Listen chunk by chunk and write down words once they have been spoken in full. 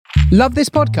Love this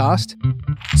podcast?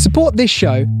 Support this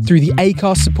show through the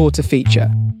Acast supporter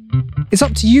feature. It's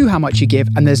up to you how much you give,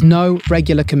 and there's no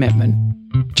regular commitment.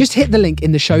 Just hit the link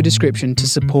in the show description to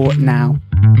support now.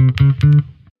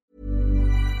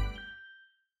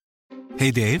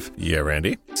 Hey, Dave. Yeah,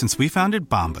 Randy. Since we founded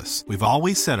Bombas, we've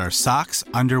always said our socks,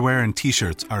 underwear, and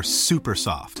T-shirts are super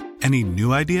soft. Any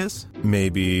new ideas?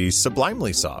 Maybe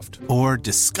sublimely soft. Or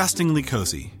disgustingly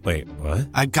cozy. Wait, what?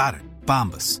 I got it.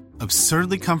 Bombas.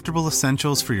 Absurdly comfortable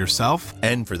essentials for yourself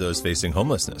and for those facing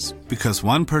homelessness. Because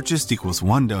one purchased equals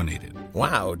one donated.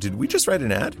 Wow, did we just write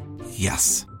an ad?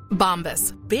 Yes.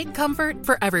 Bombas. Big comfort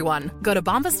for everyone. Go to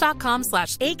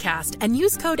bombas.com/ACAST and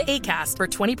use code ACAST for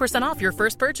 20% off your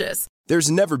first purchase. There's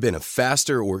never been a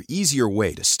faster or easier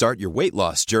way to start your weight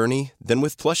loss journey than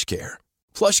with PlushCare.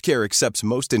 PlushCare accepts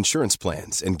most insurance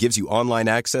plans and gives you online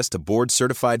access to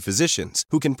board-certified physicians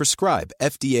who can prescribe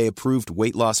FDA-approved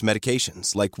weight loss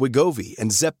medications like Wegovy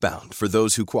and Zepbound for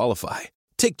those who qualify.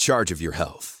 Take charge of your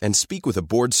health and speak with a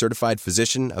board-certified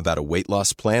physician about a weight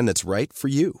loss plan that's right for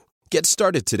you. Get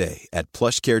started today at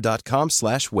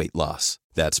plushcare.com/weight loss.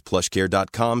 That's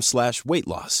plushcare.com/weight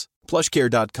loss.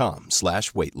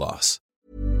 plushcare.com/weight loss.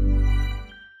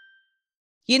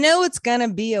 You know it's going to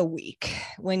be a week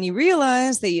when you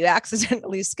realize that you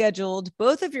accidentally scheduled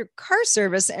both of your car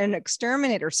service and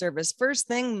exterminator service first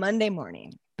thing Monday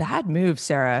morning. Bad move,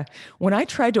 Sarah. When I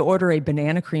tried to order a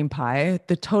banana cream pie,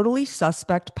 the totally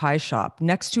suspect pie shop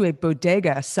next to a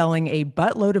bodega selling a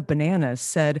buttload of bananas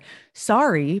said,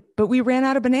 "Sorry, but we ran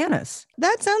out of bananas."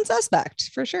 That sounds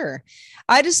suspect for sure.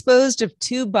 I disposed of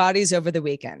 2 bodies over the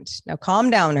weekend. Now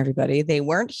calm down, everybody. They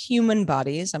weren't human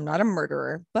bodies. I'm not a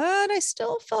murderer, but I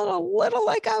still felt a little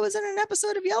like I was in an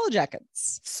episode of Yellow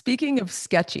Jackets. Speaking of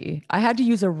sketchy, I had to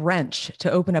use a wrench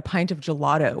to open a pint of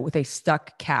gelato with a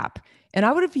stuck cap. And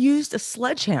I would have used a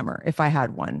sledgehammer if I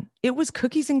had one. It was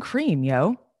cookies and cream,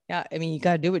 yo. Yeah, I mean, you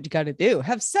got to do what you got to do.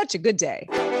 Have such a good day.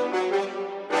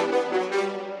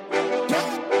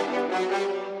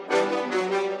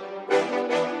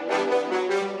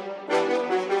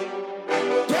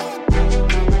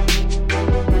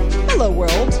 Hello,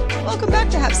 world. Welcome back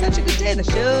to Have Such a Good Day, the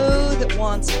show that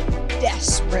wants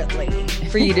desperately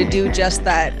for you to do just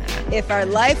that if our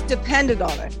life depended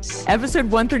on it.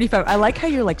 Episode 135. I like how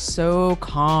you're like so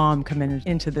calm coming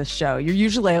into this show. You're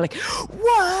usually like,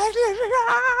 what?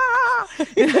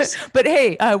 But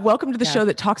hey, welcome to the show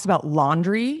that talks about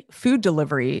laundry, food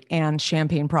delivery, and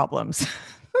champagne problems.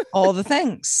 All the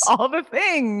things. All the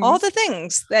things. All the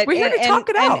things that we're here to talk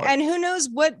it out. And who knows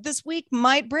what this week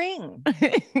might bring.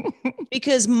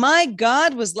 Because my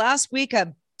God, was last week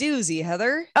a doozy,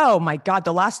 Heather. Oh my God,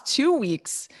 the last 2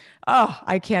 weeks. Oh,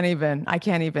 I can't even.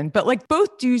 But like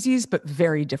both doozies, but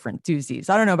very different doozies.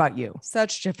 I don't know about you.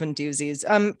 Such different doozies.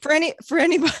 For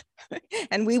anybody,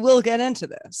 and we will get into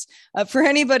this. For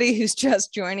anybody who's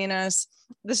just joining us,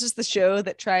 this is the show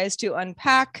that tries to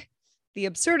unpack the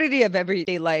absurdity of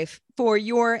everyday life for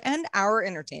your and our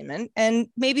entertainment. And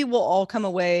maybe we'll all come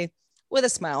away with a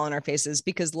smile on our faces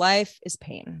because life is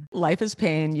pain. Life is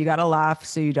pain. You got to laugh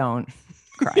so you don't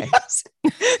cry. Yes.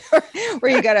 Or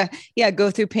you gotta, go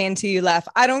through pain till you laugh.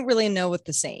 I don't really know what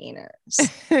the saying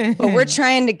is, but we're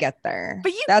trying to get there.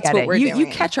 But that's what we're doing. You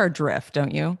catch our drift,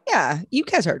 don't you? Yeah, you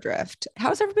catch our drift.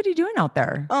 How's everybody doing out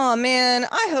there? Oh man,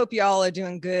 I hope y'all are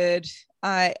doing good.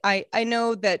 I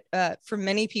know that for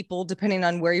many people, depending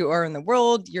on where you are in the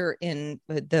world, you're in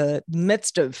the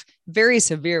midst of very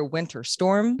severe winter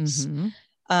storms. Mm-hmm.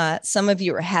 Some of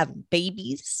you are having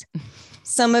babies.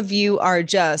 Some of you are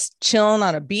just chilling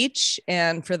on a beach.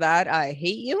 And for that, I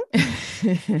hate you.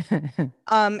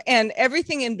 And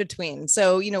everything in between.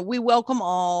 So, we welcome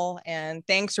all and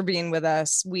thanks for being with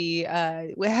us. We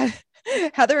had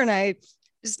Heather and I,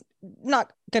 is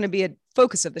not going to be a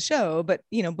focus of the show, but,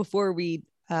 before we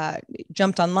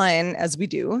jumped online, as we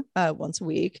do once a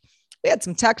week, we had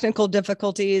some technical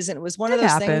difficulties, and it was one of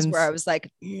those things where I was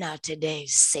like, not today,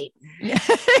 Satan.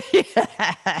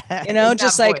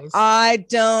 Just like, voice. I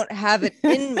don't have it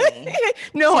in me.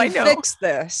 No, I know. Fix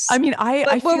this. I mean,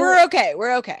 we're okay.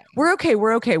 We're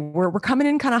okay. We're coming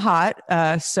in kind of hot.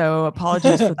 So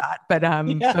apologies for that. But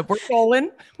but we're rolling.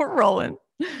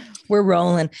 We're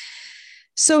rolling.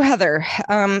 So Heather,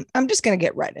 I'm just going to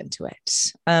get right into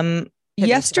it.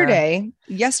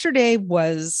 Yesterday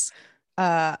was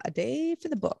a day for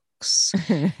the books.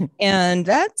 And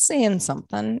that's saying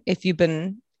something if you've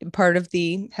been part of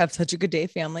the Have Such a Good Day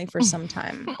family for some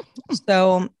time.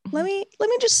 So let me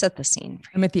just set the scene.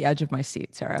 I'm at the edge of my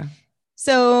seat, Sarah.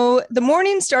 So the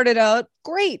morning started out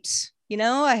great.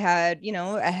 I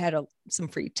had some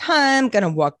free time,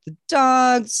 gonna walk the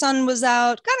dog. Sun was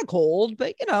out, kind of cold,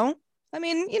 but I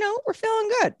mean, we're feeling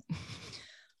good.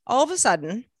 All of a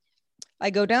sudden, I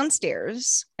go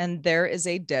downstairs and there is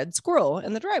a dead squirrel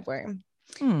in the driveway.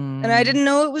 And I didn't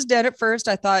know it was dead at first.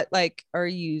 I thought, like, are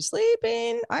you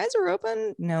sleeping? Eyes are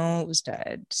open. No, it was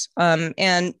dead.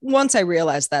 And once I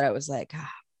realized that, I was like,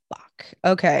 fuck.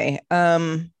 Okay.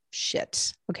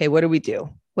 Shit. Okay. What do we do?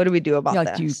 What do we do about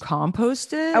this? Do you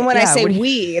compost it? And when I say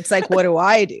we, it's like, what do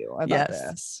I do about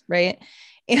this? Right.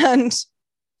 And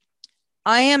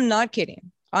I am not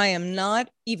kidding. I am not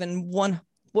even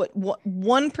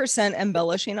 1%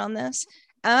 embellishing on this.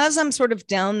 As I'm sort of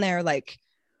down there, like,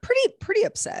 pretty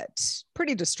upset,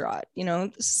 pretty distraught,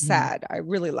 sad. I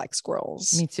really like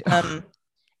squirrels. Me too.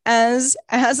 As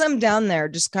I'm down there,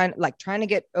 just kind of like trying to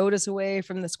get Otis away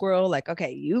from the squirrel, like,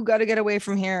 okay, you got to get away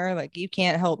from here. Like, you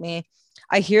can't help me.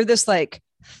 I hear this like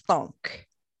thunk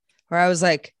where I was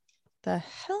like, the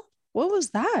hell, what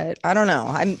was that? I don't know.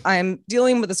 I'm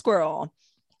dealing with a squirrel.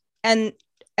 And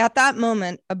at that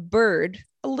moment, a bird,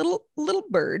 a little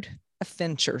bird, a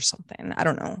finch or something, I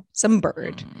don't know, some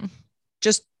bird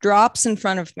just drops in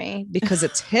front of me because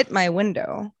it's hit my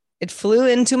window. It flew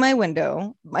into my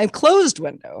window, my closed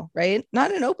window, right?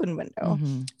 Not an open window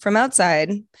from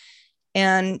outside,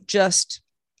 and just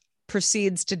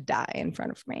proceeds to die in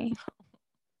front of me.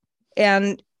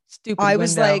 And I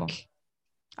was like,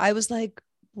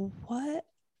 what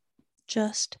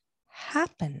just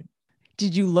happened?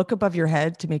 Did you look above your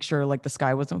head to make sure like the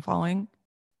sky wasn't falling?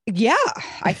 Yeah,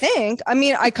 I think. I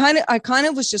mean, I kind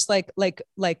of was just like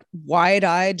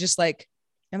wide-eyed, just like,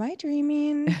 am I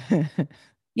dreaming?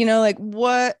 Like,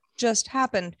 what just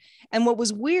happened? And what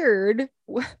was weird,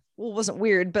 well, it wasn't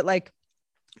weird, but like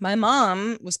my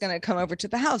mom was going to come over to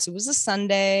the house. It was a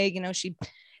Sunday, she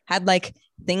had like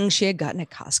things she had gotten at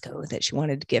Costco that she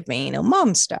wanted to give me,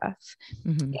 mom stuff.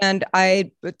 And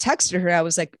I texted her. I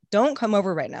was like, don't come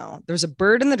over right now. There's a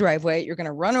bird in the driveway. You're going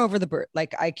to run over the bird.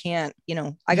 Like, I can't,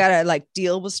 I got to like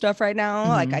deal with stuff right now.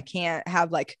 Like, I can't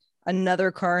have like another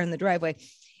car in the driveway.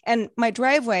 And my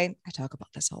driveway, I talk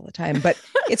about this all the time, but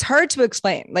it's hard to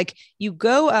explain. Like, you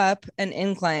go up an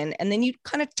incline and then you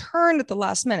kind of turn at the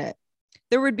last minute.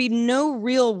 There would be no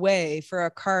real way for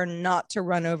a car not to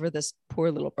run over this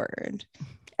poor little bird.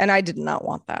 And I did not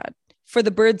want that for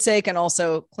the bird's sake and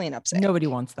also cleanup sake. Nobody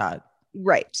wants that.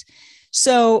 Right.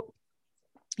 So,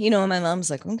 my mom's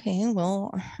like, okay,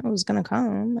 well, I was going to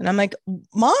come. And I'm like,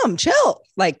 Mom, chill.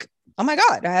 Like, oh my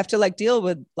God, I have to like deal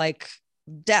with like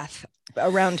death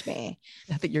around me.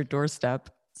 Death at your doorstep.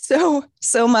 So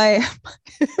my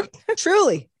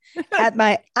truly at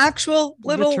my actual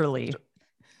little, literally.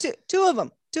 Two of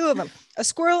them, a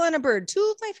squirrel and a bird,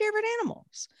 two of my favorite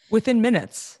animals. Within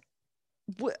minutes.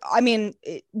 I mean,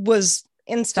 it was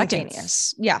instantaneous.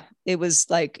 Seconds. Yeah. It was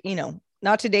like,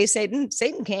 not today, Satan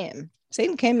came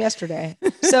yesterday.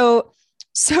 So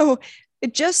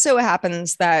it just so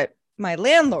happens that my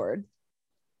landlord,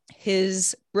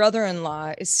 his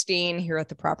brother-in-law is staying here at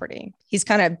the property. He's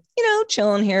kind of,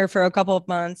 chilling here for a couple of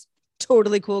months.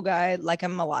 Totally cool guy. Like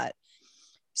him a lot.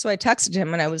 So I texted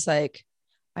him and I was like,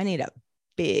 I need a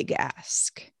big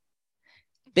ask.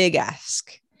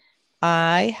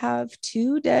 I have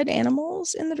 2 dead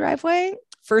animals in the driveway.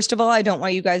 First of all, I don't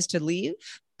want you guys to leave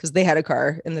because they had a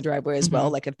car in the driveway as well.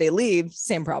 Like, if they leave,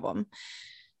 same problem.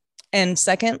 And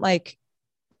second, like,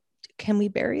 can we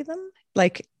bury them?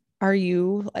 Like, are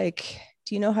you like,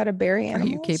 do you know how to bury animals?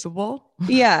 Are you capable?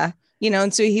 Yeah.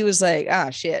 And so he was like,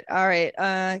 shit. All right.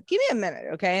 Give me a minute.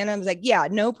 Okay. And I was like, yeah,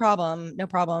 no problem.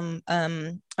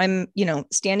 I'm,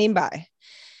 standing by.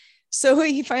 So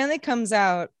he finally comes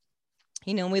out,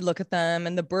 we look at them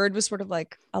and the bird was sort of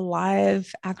like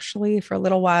alive actually for a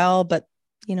little while, but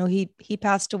he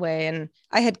passed away and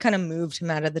I had kind of moved him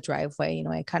out of the driveway.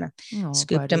 I kind of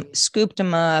scooped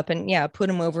him up and put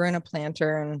him over in a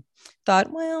planter and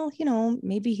thought, well,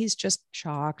 maybe he's just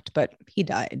shocked, but he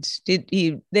died.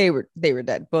 They were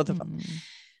dead, both of them.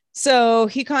 So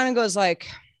he kind of goes like,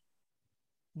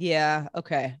 yeah,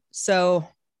 okay. So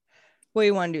what do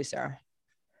you want to do, Sarah?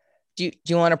 Do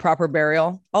you want a proper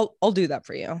burial? I'll do that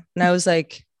for you. And I was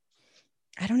like,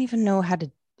 I don't even know how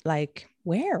to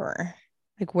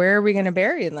where are we going to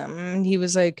bury them? And he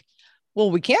was like, well,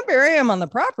 we can't bury them on the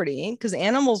property because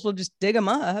animals will just dig them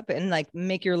up and like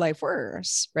make your life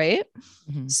worse. Right.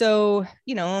 So,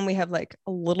 and we have like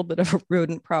a little bit of a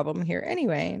rodent problem here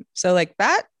anyway. So like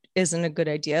that isn't a good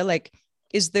idea. Like,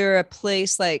 is there a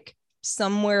place like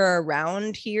somewhere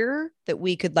around here that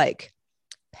we could like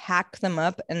pack them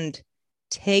up and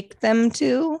take them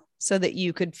to so that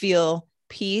you could feel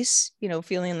peace,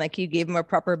 feeling like you gave them a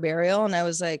proper burial? And I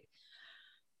was like,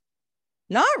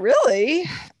 not really.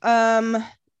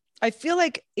 I feel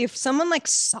like if someone like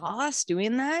saw us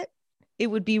doing that, it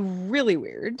would be really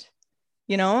weird,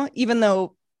 even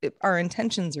though our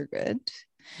intentions are good.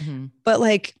 Mm-hmm. But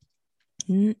like,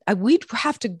 we'd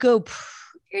have to go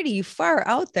pretty far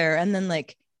out there and then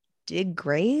like dig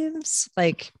graves.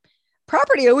 Like,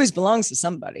 property always belongs to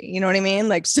somebody. You know what I mean?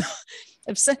 Like, so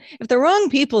if the wrong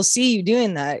people see you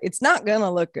doing that, it's not going to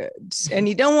look good. And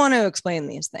you don't want to explain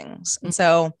these things. And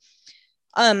so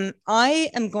I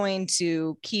am going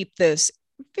to keep this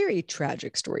very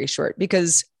tragic story short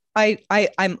because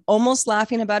I'm almost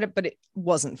laughing about it, but it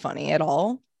wasn't funny at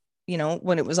all.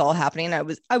 When it was all happening,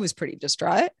 I was pretty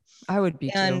distraught. I would be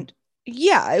and too.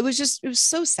 Yeah, it was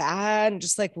so sad and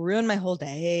just like ruined my whole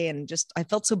day. And just, I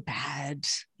felt so bad.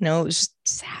 It was just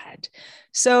sad.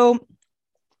 So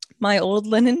my old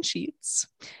linen sheets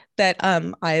that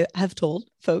I have told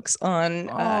folks on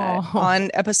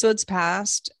episodes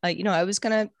past, I was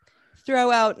going to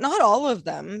throw out, not all of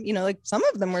them, like some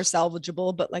of them were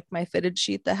salvageable, but like my fitted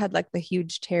sheet that had like the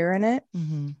huge tear in it,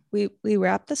 we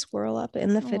wrapped the squirrel up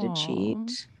in the fitted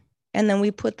sheet, and then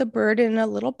we put the bird in a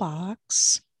little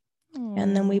box,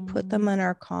 and then we put them in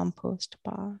our compost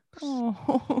box.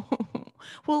 Oh,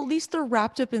 well, at least they're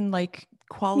wrapped up in like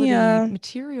quality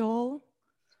material.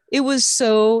 It was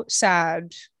so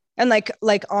sad. And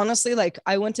like honestly, like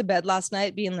I went to bed last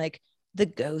night being like, the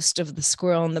ghost of the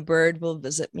squirrel and the bird will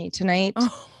visit me tonight.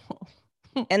 Oh.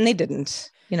 And they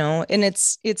didn't, and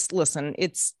it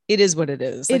is what it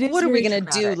is. Like, what are we going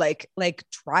to do? Like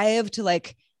drive to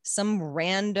like some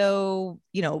rando,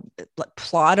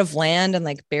 plot of land and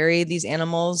like bury these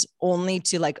animals only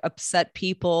to like upset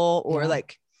people or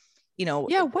like,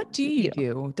 what do you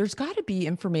do? There's got to be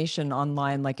information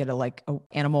online, like at a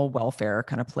animal welfare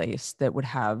kind of place that would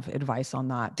have advice on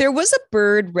that. There was a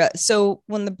bird. So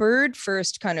when the bird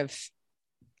first kind of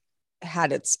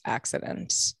had its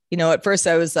accident, at first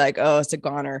I was like, oh, it's a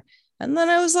goner. And then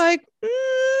I was like,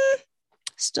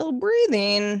 still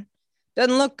breathing.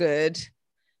 Doesn't look good.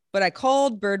 But I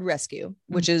called Bird Rescue,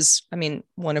 which is,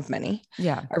 one of many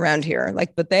around here.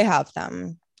 Like, but they have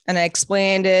them. And I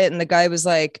explained it. And the guy was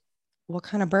like, what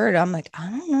kind of bird? I'm like, I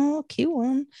don't know, a cute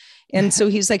one. And so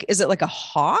he's like, is it like a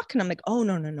hawk? And I'm like, oh,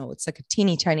 no. It's like a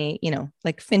teeny tiny,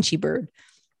 like Finchy bird.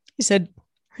 He said,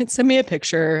 send me a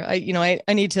picture. I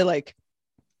need to like,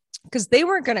 because they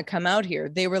weren't going to come out here.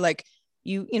 They were like,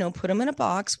 you put them in a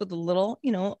box with a little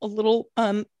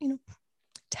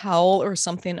towel or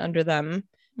something under them.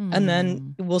 And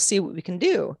then we'll see what we can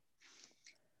do.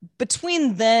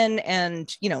 Between then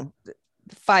and,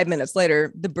 5 minutes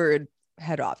later, the bird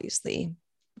had obviously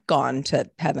gone to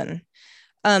heaven.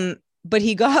 But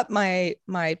he got my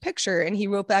picture and he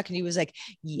wrote back and he was like,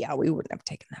 yeah, we wouldn't have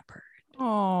taken that bird.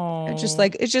 Oh, it's just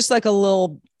like a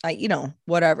little,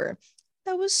 whatever.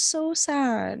 That was so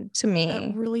sad to me.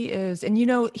 It really is. And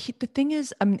the thing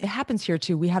is, it happens here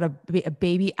too. We had a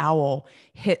baby owl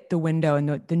hit the window and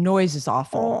the noise is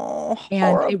awful. And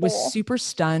horrible. It was super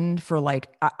stunned for like,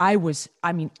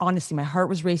 honestly, my heart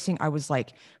was racing. I was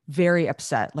like very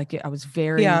upset. Like I was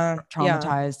very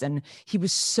traumatized and he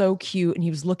was so cute and he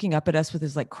was looking up at us with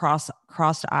his like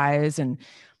crossed eyes and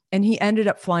he ended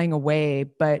up flying away,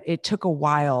 but it took a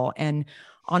while. And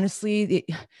honestly,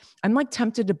 I'm like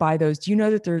tempted to buy those. Do you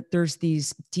know that there's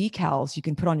these decals you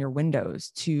can put on your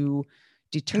windows to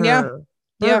deter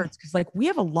birds? Because like we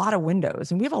have a lot of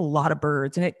windows and we have a lot of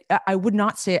birds, and I would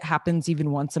not say it happens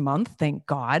even once a month, thank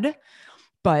God.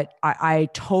 But I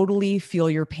totally feel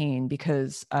your pain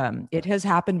because it has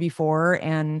happened before,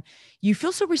 and you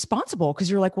feel so responsible because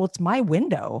you're like, well, it's my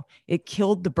window. It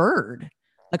killed the bird.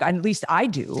 Like at least I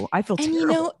do. I feel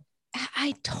terrible.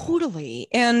 I totally.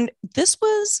 And this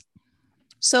was,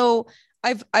 so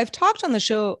I've talked on the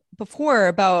show before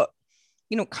about,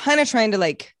 kind of trying to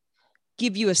like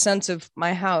give you a sense of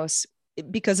my house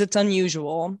because it's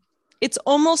unusual. It's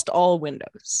almost all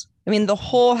windows. The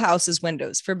whole house is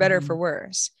windows, for better, for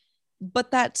worse.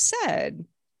 But that said,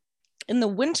 in the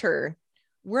winter,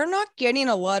 we're not getting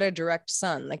a lot of direct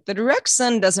sun. Like the direct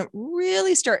sun doesn't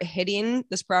really start hitting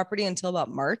this property until about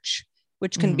March,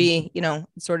 which can be,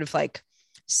 sort of like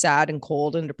sad and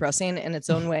cold and depressing in its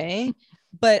own way.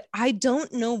 But I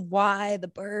don't know why the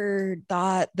bird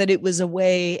thought that it was a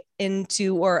way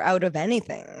into or out of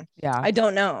anything. Yeah. I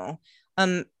don't know.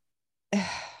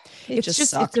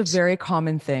 It's a very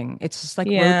common thing. It's just like,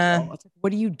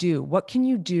 what do you do? What can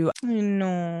you do? I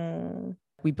know.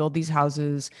 We build these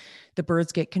houses. The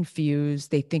birds get confused.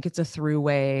 They think it's a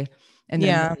throughway. And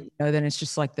then, then it's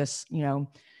just like this,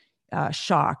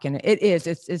 shock. And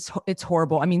it's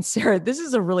horrible. Sarah, this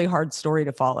is a really hard story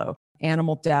to follow.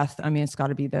 animal death. I mean, it's got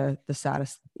to be the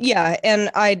saddest. Yeah. And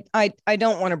I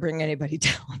don't want to bring anybody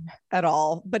down at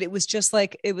all, but it was just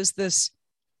like, it was this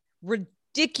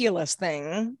ridiculous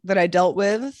thing that I dealt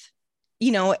with,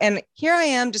 and here I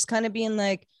am just kind of being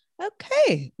like,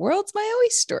 okay, world's my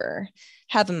oyster,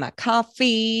 having my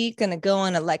coffee, gonna go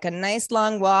on a nice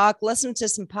long walk, listen to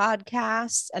some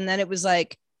podcasts. And then it was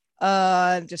like,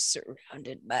 I'm just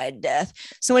surrounded by death.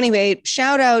 So anyway,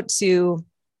 shout out to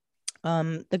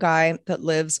the guy that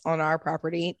lives on our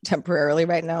property temporarily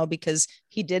right now, because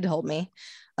he did hold me.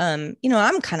 I'm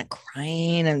kind of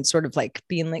crying and sort of like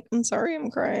being like, I'm sorry,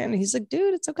 I'm crying. He's like,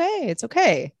 dude, it's okay. It's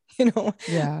okay.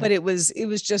 Yeah. But it was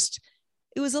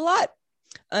a lot.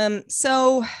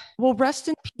 So well, rest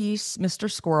in peace,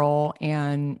 Mr. Squirrel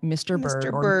and Mr. Bird.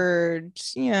 Mr. Bird.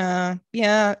 Yeah.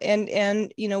 Yeah.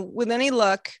 And, with any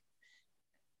luck,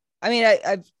 I mean,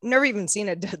 I've never even seen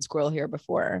a dead squirrel here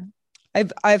before.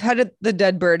 I've had the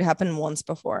dead bird happen once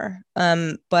before.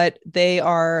 But they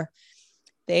are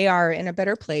in a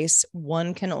better place.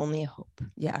 One can only hope.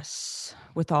 Yes.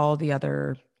 With all the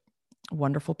other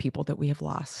wonderful people that we have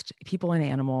lost, people and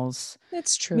animals.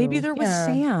 It's true. Maybe there was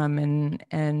Sam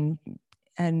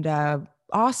and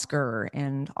Oscar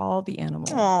and all the animals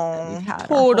that we've had.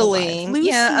 Totally.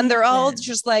 Yeah. And they're all and,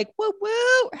 just like, woo,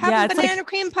 woo, have a banana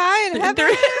cream pie and have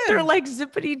they're like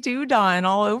zippity doo-dah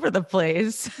all over the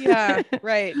place. Yeah.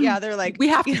 Right. Yeah. They're like, we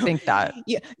have to think that.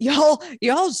 Yeah.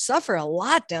 Y'all suffer a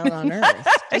lot down on Earth.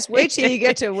 Just wait till you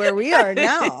get to where we are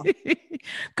now.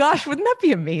 Gosh, wouldn't that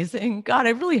be amazing? God, I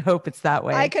really hope it's that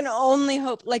way. I can only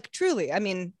hope, like, truly. I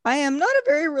mean, I am not a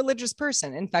very religious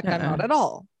person. In fact, I'm not at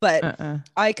all, but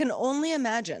I can only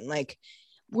imagine, like,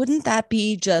 wouldn't that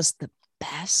be just the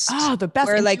best? Oh, the best.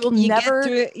 Where like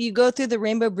you go through the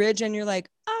Rainbow Bridge and you're like,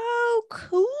 oh,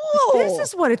 cool. This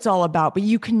is what it's all about, but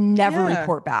you can never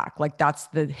report back. Like, that's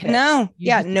the hit. No.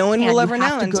 No one will ever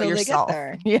know until they get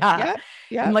there. Yeah.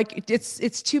 And like,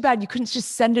 it's too bad you couldn't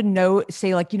just send a note,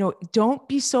 say like, don't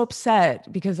be so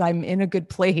upset because I'm in a good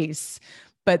place,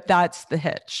 but that's the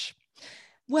hitch.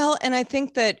 Well, and I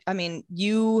think that, I mean,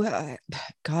 you,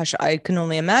 gosh, I can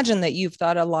only imagine that you've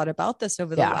thought a lot about this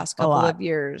over the last couple of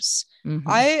years. Mm-hmm.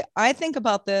 I think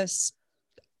about this,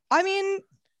 I mean,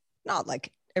 not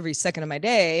like every second of my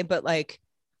day, but like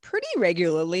pretty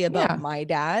regularly about my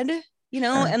dad,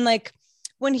 and like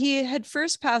when he had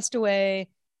first passed away,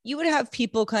 you would have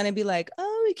people kind of be like,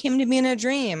 oh, he came to me in a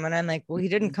dream. And I'm like, well, he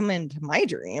didn't come into my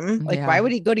dream. Like, why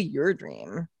would he go to your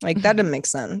dream? Like, that didn't make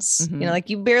sense. Mm-hmm. Like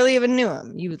you barely even knew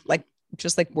him. You like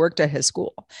just like worked at his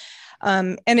school.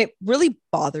 And it really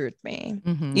bothered me,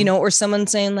 or someone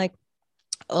saying like,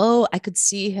 oh, I could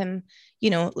see him,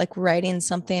 like writing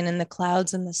something in the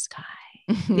clouds in the sky,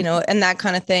 and that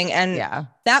kind of thing. And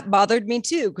that bothered me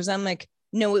too, because I'm like,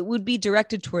 no, it would be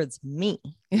directed towards me.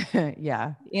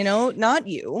 Not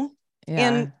you.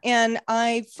 And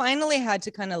I finally had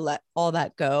to kind of let all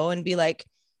that go and be like,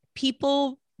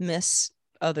 people miss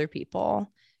other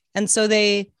people. And so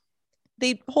they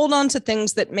hold on to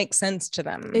things that make sense to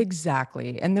them.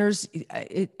 Exactly. And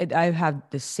I've had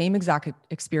the same exact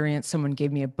experience. Someone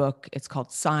gave me a book. It's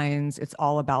called Signs. It's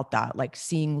all about that, like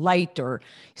seeing light or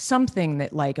something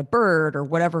that, like a bird or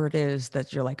whatever it is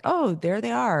that you're like, oh, there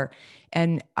they are.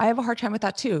 And I have a hard time with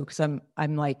that too. Cause I'm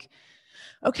like,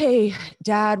 okay,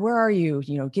 Dad, where are you?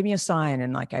 Give me a sign.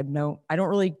 And like, I don't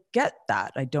really get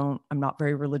that. I'm not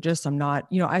very religious. I'm not,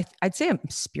 I'd say I'm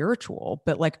spiritual,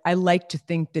 but like, I like to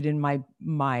think that in my,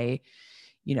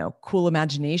 cool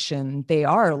imagination, they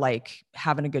are like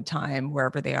having a good time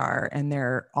wherever they are. And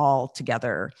they're all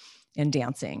together and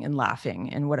dancing and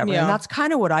laughing and whatever. And that's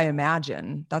kind of what I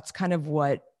imagine. That's kind of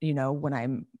what, when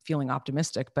I'm feeling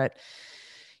optimistic, but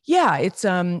yeah, it's,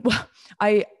 well,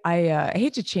 I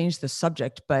hate to change the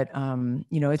subject, but,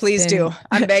 it's please do.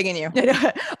 I'm begging you.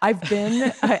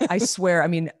 I swear, I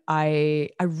mean, I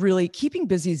really, keeping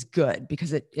busy is good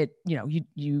because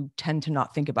you tend to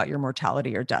not think about your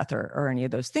mortality or death or any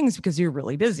of those things because you're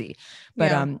really busy.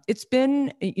 But, it's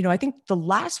been, I think the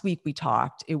last week we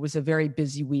talked, it was a very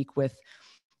busy week with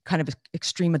kind of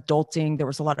extreme adulting. There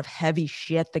was a lot of heavy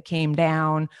shit that came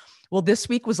down. Well, this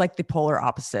week was like the polar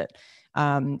opposite.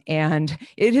 And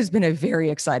it has been a very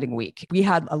exciting week. We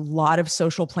had a lot of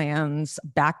social plans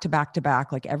back to back to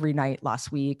back, like every night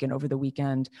last week and over the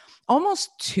weekend, almost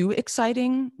too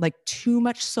exciting, like too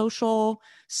much social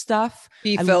stuff.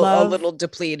 You felt a little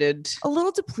depleted,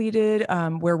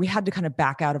 where we had to kind of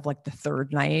back out of like the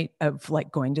third night of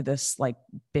like going to this like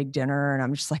big dinner. And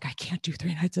I'm just like, I can't do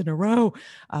 3 nights in a row.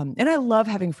 And I love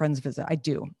having friends visit. I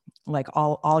do. Like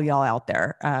all y'all out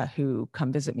there who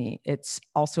come visit me. It's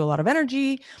also a lot of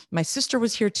energy. My sister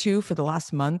was here too for the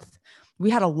last month, we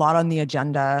had a lot on the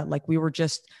agenda. Like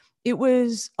it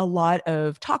was a lot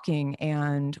of talking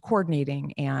and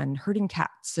coordinating and herding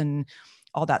cats and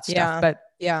all that stuff. Yeah. But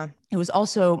yeah, it was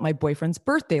also my boyfriend's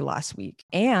birthday last week.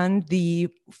 And the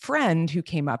friend who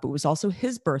came up, it was also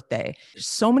his birthday.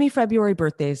 So many February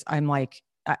birthdays. I'm like,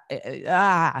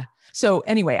 So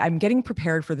anyway, I'm getting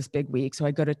prepared for this big week. So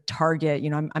I go to Target,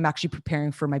 I'm actually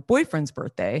preparing for my boyfriend's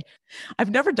birthday.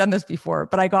 I've never done this before,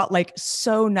 but I got like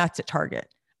so nuts at Target.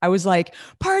 I was like,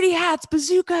 party hats,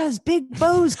 bazookas, big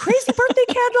bows, crazy birthday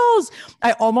candles.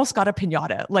 I almost got a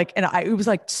piñata. It was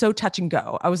like so touch and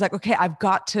go. I was like, okay, I've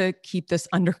got to keep this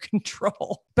under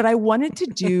control. But I wanted to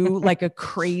do like a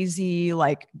crazy,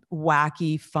 like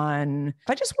wacky, fun.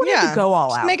 I just wanted to go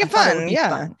all out. Make it fun.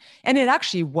 Fun. And it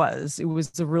actually was. It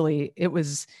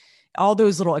was all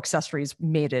those little accessories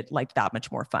made it like that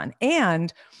much more fun.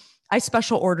 And I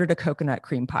special ordered a coconut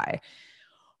cream pie.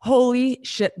 Holy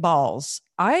shit balls.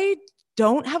 I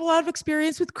don't have a lot of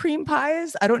experience with cream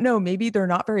pies. I don't know. Maybe they're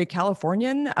not very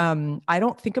Californian. I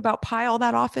don't think about pie all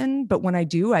that often, but when I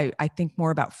do, I think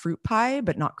more about fruit pie,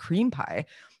 but not cream pie.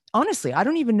 Honestly, I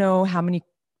don't even know how many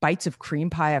bites of cream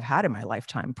pie I've had in my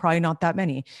lifetime. Probably not that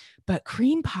many, but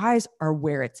cream pies are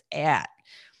where it's at.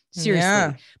 Seriously.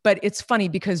 Yeah. But it's funny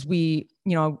because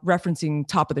referencing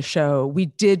top of the show, we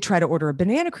did try to order a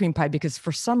banana cream pie because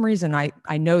for some reason I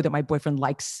know that my boyfriend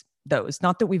likes those.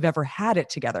 Not that we've ever had it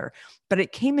together, but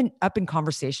it came up in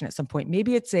conversation at some point.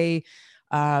 Maybe it's a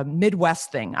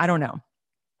Midwest thing. I don't know.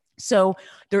 So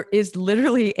there is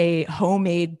literally a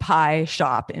homemade pie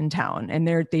shop in town, and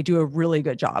they do a really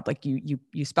good job. Like you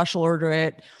special order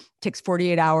it, takes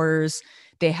 48 hours.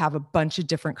 They have a bunch of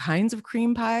different kinds of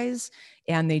cream pies,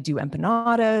 and they do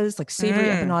empanadas, like savory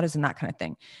empanadas and that kind of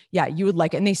thing. Yeah, you would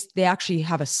like it. And they actually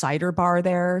have a cider bar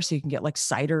there, so you can get like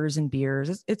ciders and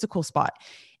beers. It's a cool spot.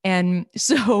 And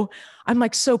so I'm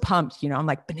like so pumped, I'm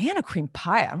like, banana cream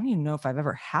pie. I don't even know if I've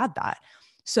ever had that.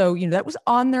 So, that was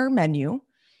on their menu,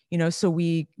 so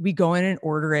we go in and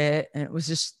order it. And it was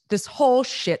just this whole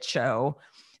shit show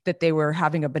that they were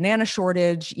having a banana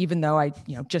shortage, even though I,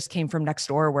 just came from next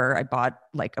door where I bought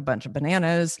like a bunch of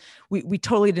bananas. We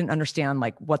totally didn't understand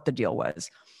like what the deal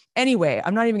was. Anyway,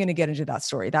 I'm not even going to get into that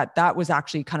story. That was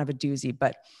actually kind of a doozy,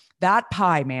 but that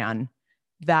pie,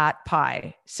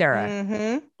 Sarah,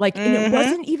 and it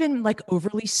wasn't even like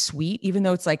overly sweet, even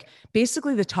though it's like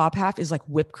basically the top half is like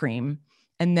whipped cream.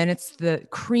 And then it's the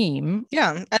cream.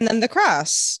 Yeah. And then the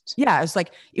crust. Yeah.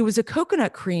 It was a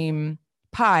coconut cream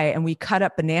pie, and we cut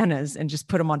up bananas and just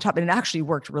put them on top. And it actually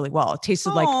worked really well. It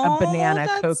tasted like a banana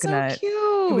coconut. So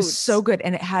cute. It was so good.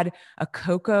 And it had a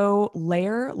cocoa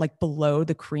layer like below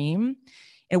the cream.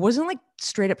 It wasn't like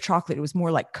straight up chocolate. It was more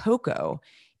like cocoa.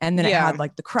 And then it had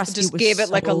like the crust. It just gave it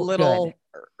like a little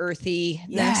earthiness.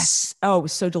 Yes. Oh, it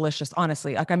was so delicious.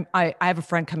 Honestly, like I have a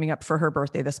friend coming up for her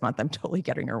birthday this month. I'm totally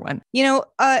getting her one.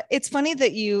 It's funny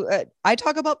that I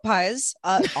talk about pies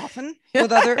often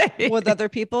with other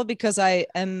people because I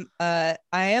am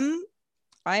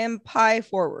pie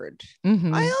forward.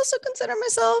 Mm-hmm. I also consider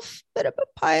myself a bit of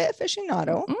a pie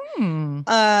aficionado.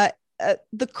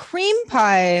 The cream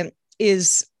pie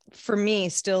is for me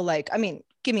still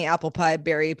give me apple pie,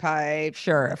 berry pie.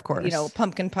 Sure, of course.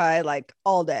 Pumpkin pie, like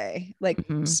all day,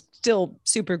 still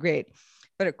super great.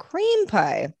 But a cream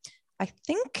pie, I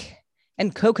think,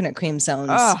 and coconut cream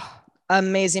sounds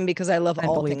amazing because I love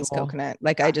all things coconut.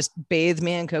 Like I just bathe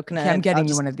me in coconut. Okay, I'm getting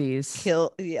you one of these.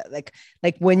 Like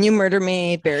when you murder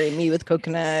me, bury me with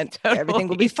coconut. Totally. Everything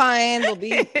will be fine. We'll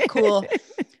be cool.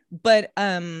 But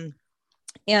and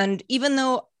even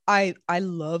though I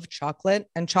love chocolate,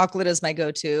 and chocolate is my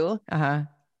go-to. A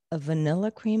vanilla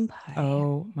cream pie.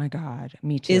 Oh my God.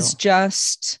 Me too. Is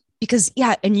just because,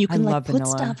 and you can put vanilla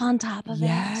stuff on top of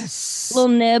it. Little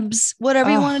nibs, whatever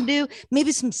you want to do.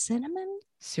 Maybe some cinnamon.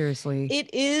 Seriously.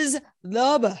 It is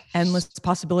the best. Endless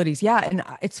possibilities. Yeah. And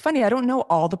it's funny. I don't know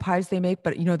all the pies they make,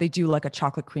 but they do like a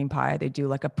chocolate cream pie. They do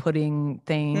like a pudding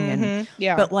thing.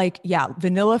 But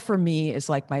vanilla for me is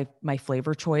like my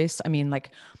flavor choice. I mean,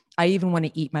 like I even want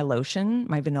to eat my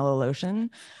vanilla lotion.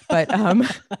 But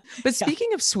but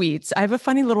speaking of sweets, I have a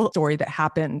funny little story that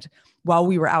happened while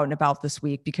we were out and about this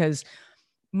week because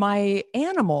my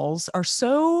animals are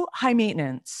so high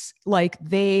maintenance. Like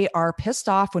they are pissed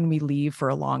off when we leave for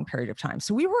a long period of time.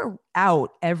 So we were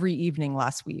out every evening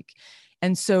last week.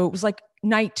 And so it was like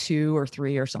night 2 or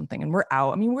 3 or something. And we're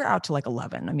out. I mean, we're out to like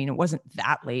 11. I mean, it wasn't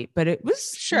that late, but it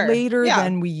was later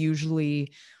than we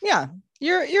usually. Yeah.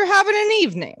 You're having an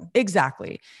evening.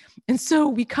 Exactly. And so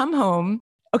we come home.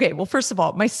 Okay. Well, first of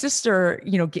all, my sister,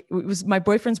 it was my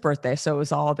boyfriend's birthday. So it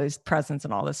was all these presents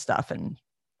and all this stuff. And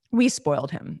we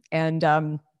spoiled him.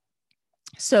 And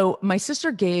So my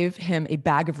sister gave him a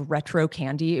bag of retro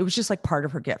candy. It was just like part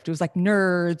of her gift. It was like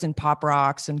Nerds and Pop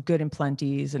Rocks and Good and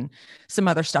Plenty's and some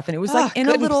other stuff. And it was like in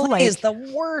a little like is the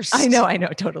worst. I know,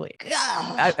 totally.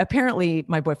 Apparently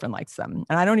my boyfriend likes them.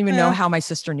 And I don't even know how my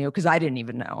sister knew because I didn't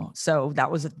even know. So that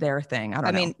was their thing.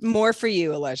 I mean, more for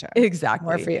you, Elijah. Exactly.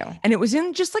 More for you. And it was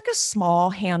in just like a small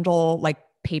handle, like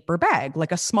paper bag,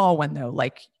 like a small one though.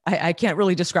 Like I can't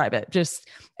really describe it. Just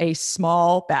a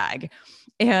small bag.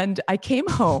 And I came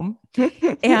home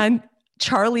and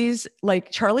Charlie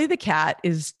the cat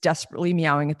is desperately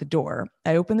meowing at the door.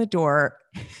 I open the door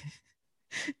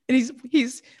and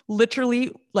he's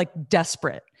literally like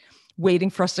desperate, waiting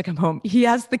for us to come home. He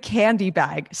has the candy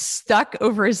bag stuck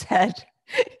over his head.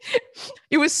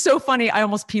 It was so funny. I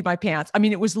almost peed my pants. I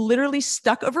mean, it was literally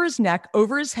stuck over his neck,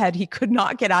 over his head. He could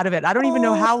not get out of it. I don't even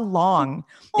know how long.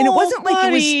 And it wasn't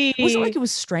like it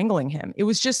was strangling him. It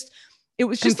was just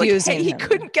confusing. Like, hey, he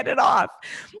couldn't get it off.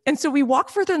 And so we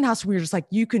walked further in the house. We were just like,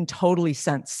 you can totally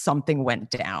sense something went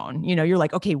down. You know, you're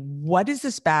like, okay, what is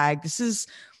this bag?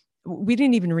 We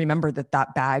didn't even remember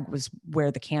that bag was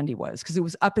where the candy was because it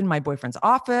was up in my boyfriend's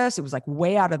office. It was like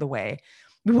way out of the way.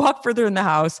 We walk further in the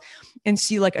house and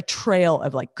see like a trail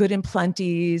of like Good and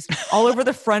Plenty's all over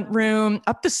the front room,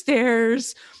 up the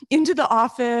stairs, into the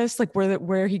office, like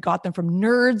where he got them from,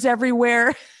 Nerds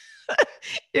everywhere.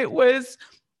 It was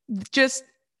just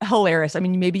hilarious. I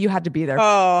mean, maybe you had to be there.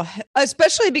 Oh,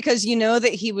 especially because you know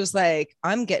that he was like,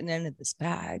 I'm getting into this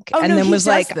bag. Then was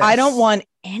like, I don't want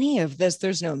any of this.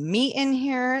 There's no meat in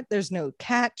here. There's no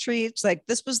cat treats. Like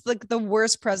this was like the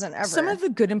worst present ever. Some of the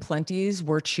Good and Plenty's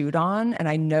were chewed on. And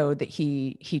I know that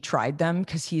he tried them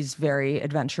because he's very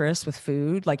adventurous with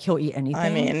food. Like he'll eat anything. I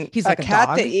mean, he's like a cat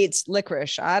dog that eats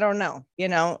licorice. I don't know. You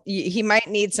know, he might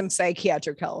need some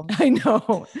psychiatric help. I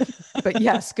know. But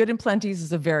yes, Good and Plenty's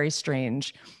is a very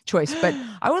strange choice. But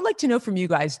I would like to know from you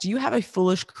guys, do you have a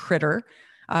foolish critter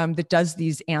that does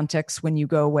these antics when you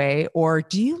go away? Or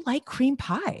do you like cream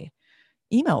pie?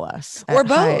 Email us. Or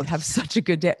both. Have such a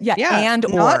good day. Yeah.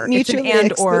 It's an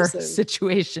and or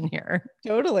situation here.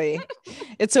 Totally.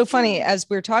 It's so funny. As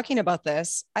we're talking about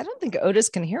this, I don't think Otis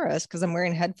can hear us because I'm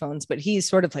wearing headphones, but he's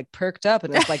sort of like perked up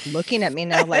and is like looking at me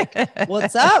now like,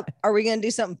 what's up? Are we going to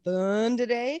do something fun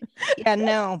today? Yeah,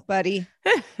 no, buddy.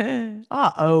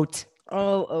 Oat.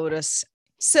 Oh, Otis.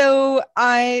 So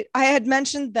I had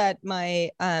mentioned that my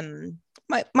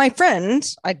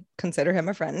friend, I consider him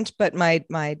a friend, but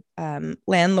my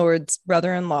landlord's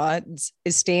brother-in-law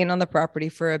is staying on the property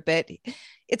for a bit.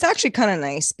 It's actually kind of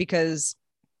nice because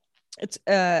it's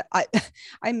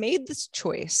I made this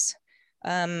choice.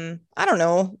 I don't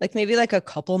know, like maybe like a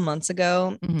couple months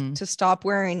ago to stop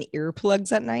wearing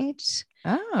earplugs at night.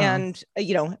 Oh. And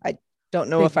you know, I don't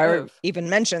know if I even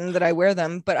mentioned that I wear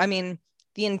them, but I mean,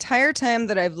 the entire time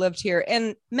that I've lived here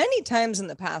and many times in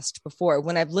the past before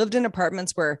when I've lived in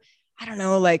apartments where, I don't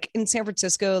know, like in San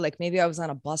Francisco, like maybe I was on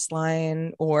a bus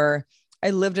line or I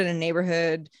lived in a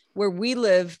neighborhood where we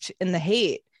lived in the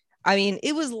Haight. I mean,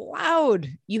 it was loud.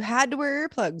 You had to wear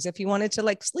earplugs if you wanted to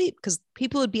like sleep because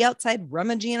people would be outside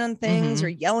rummaging on things or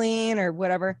yelling or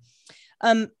whatever.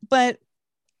 But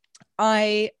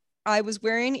I was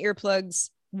wearing earplugs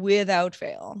without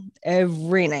fail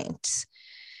every night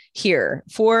here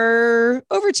for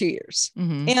over 2 years.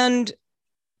 And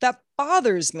that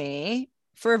bothers me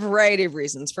for a variety of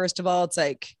reasons. First of all,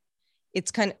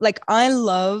 it's kind of like, I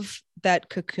love that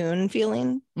cocoon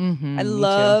feeling. I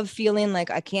love feeling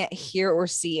like I can't hear or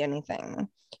see anything,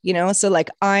 you know? So like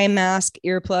eye mask,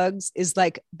 earplugs is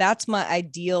like, that's my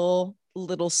ideal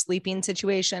little sleeping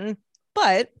situation.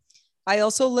 But I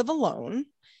also live alone.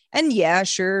 And yeah,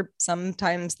 sure,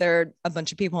 sometimes there are a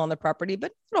bunch of people on the property,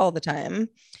 but not all the time.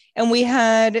 And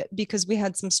because we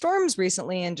had some storms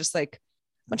recently and just like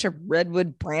a bunch of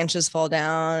redwood branches fall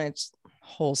down. It's a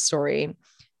whole story.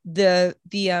 The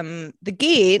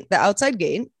gate, the outside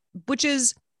gate, which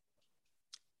is,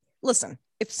 listen,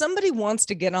 if somebody wants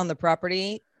to get on the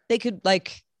property, they could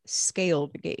like scale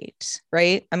the gate,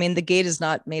 right? I mean, the gate is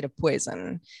not made of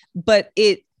poison, but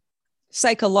it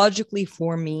psychologically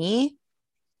for me,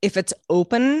 if it's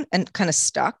open and kind of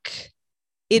stuck,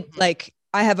 it like,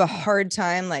 I have a hard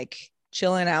time like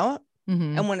chilling out.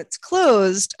 And when it's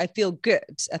closed, I feel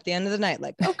good at the end of the night.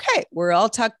 Like, okay, we're all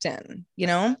tucked in, you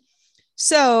know?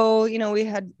 So, you know, we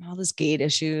had all this gate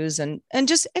issues and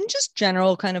just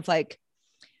general kind of like,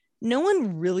 no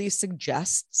one really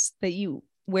suggests that you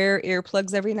wear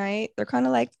earplugs every night. They're kind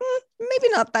of like, maybe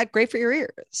not that great for your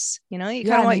ears. You know, you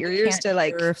kind of want your ears to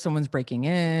like, if someone's breaking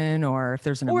in or if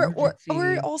there's an emergency.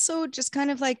 Or also just kind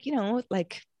of like, you know,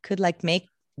 like could like make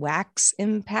wax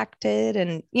impacted.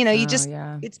 And, you know, you just,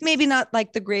 yeah. it's maybe not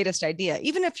like the greatest idea,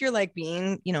 even if you're like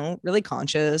being, you know, really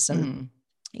conscious and,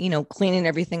 you know, cleaning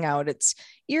everything out. Its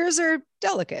ears are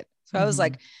delicate. So I was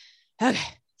like, okay,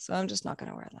 so I'm just not going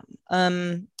to wear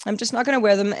them. I'm just not going to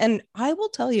wear them. And I will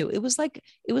tell you, it was like,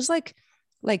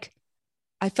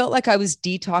 I felt like I was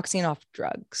detoxing off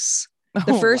drugs.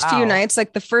 The first few nights,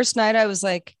 like the first night I was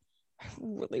like, I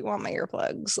really want my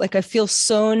earplugs. Like, I feel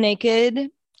so naked.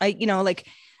 You know, like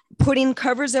putting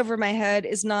covers over my head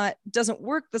doesn't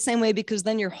work the same way, because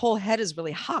then your whole head is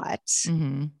really hot.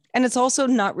 And it's also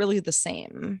not really the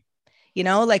same. You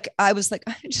know, like I was like,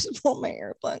 I just want my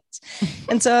earplugs.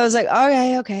 And so I was like,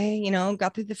 okay, you know,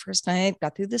 got through the first night,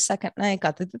 got through the second night,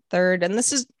 got through the third. And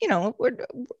this is, you know, we're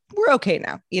okay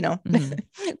now, you know,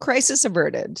 crisis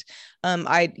averted.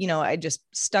 I just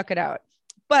stuck it out.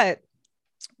 But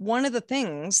one of the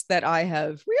things that I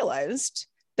have realized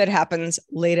that happens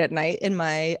late at night in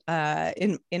my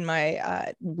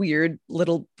weird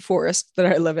little forest that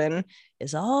I live in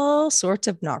is all sorts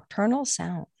of nocturnal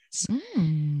sounds.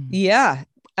 Yeah.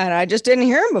 And I just didn't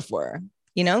hear them before,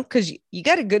 you know, because you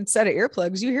got a good set of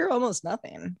earplugs, you hear almost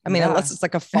nothing. I mean, unless it's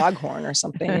like a foghorn or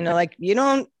something, you know, like you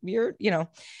know,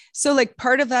 so like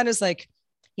part of that is like,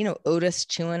 you know, Otis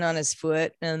chewing on his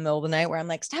foot in the middle of the night where I'm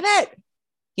like, stop it,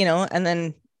 you know, and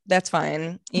then that's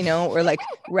fine, you know, or like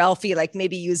Ralphie, like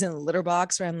maybe using a litter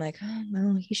box where I'm like, oh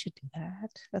no, he should do that.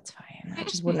 That's fine. I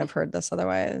just wouldn't have heard this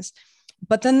otherwise.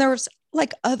 But then there was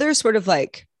like other sort of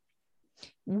like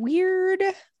weird,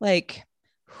 like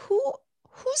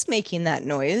who's making that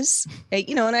noise,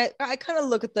 you know? And I kind of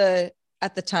look at the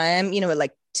time, you know, at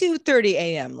like 2:30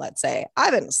 a.m. let's say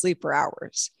I've been asleep for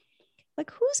hours.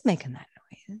 Like, who's making that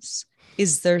noise?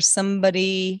 Is there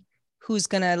somebody who's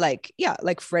gonna like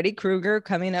Freddy Krueger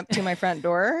coming up to my front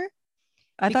door?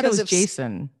 I thought it was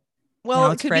Jason. Well,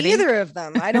 no, it could Freddy. Be either of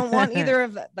them. I don't want either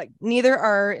of them. Like, neither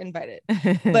are invited.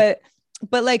 but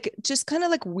like just kind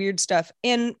of like weird stuff.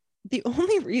 And the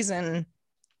only reason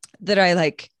that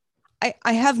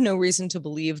I have no reason to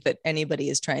believe that anybody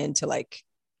is trying to like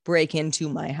break into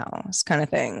my house kind of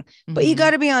thing, but you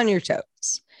got to be on your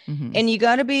toes, and you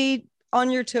got to be on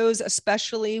your toes,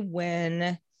 especially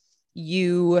when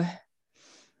you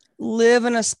live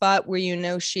in a spot where, you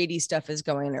know, shady stuff is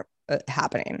going or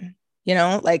happening, you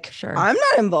know, like I'm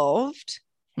not involved.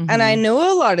 And I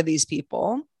know a lot of these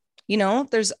people, you know,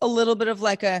 there's a little bit of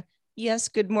like a, yes,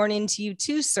 good morning to you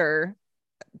too, sir.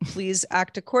 Please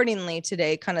act accordingly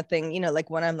today kind of thing, you know, like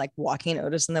when I'm like walking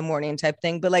Otis in the morning type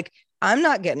thing, but like I'm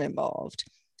not getting involved.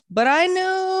 But I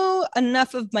know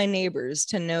enough of my neighbors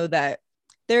to know that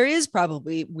there is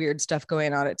probably weird stuff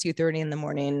going on at 2:30 in the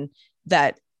morning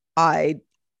that I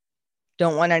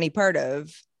don't want any part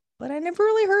of, but I never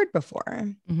really heard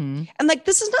before. And like,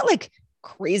 this is not like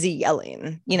crazy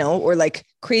yelling, you know, or like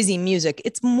crazy music.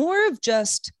 It's more of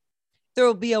just, there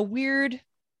will be a weird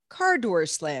car door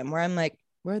slam where I'm like,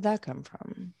 where'd that come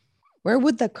from? Where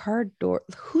would the car door,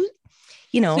 who,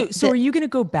 you know? So are you going to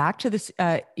go back to this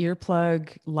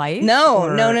earplug life? No.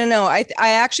 I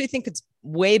actually think it's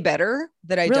way better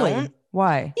that I don't.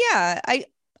 Why? Yeah. I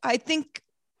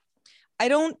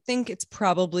don't think it's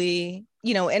probably,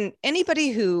 you know, and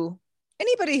anybody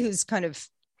who's kind of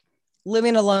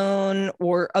living alone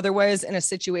or otherwise in a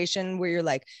situation where you're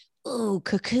like, oh,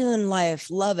 cocoon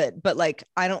life, love it, but like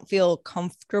I don't feel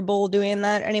comfortable doing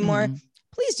that anymore.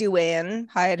 Please do weigh in.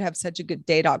 Hi, I'd have such a good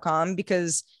day.com,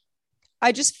 because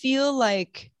I just feel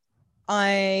like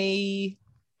I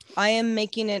am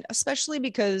making it, especially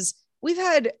because we've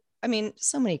had, I mean,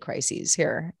 so many crises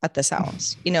here at this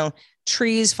house, you know,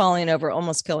 trees falling over,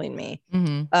 almost killing me,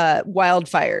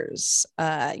 wildfires,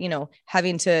 you know,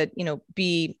 having to, you know,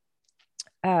 be,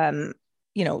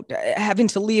 you know, having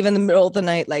to leave in the middle of the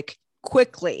night, like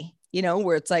quickly, you know,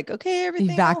 where it's like, okay,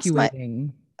 everything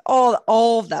evacuating,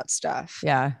 all of that stuff.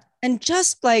 Yeah. And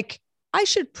just like, I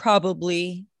should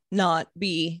probably not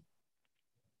be,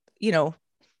 you know,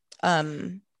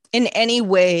 in any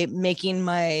way making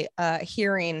my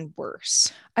hearing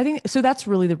worse. I think so. That's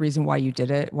really the reason why you did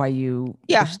it. Why you?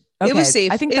 Yeah. It was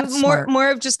safe. I think it that's was more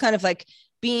of just kind of like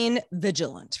being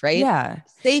vigilant, right? Yeah.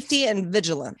 Safety and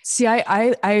vigilance. See,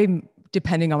 I'm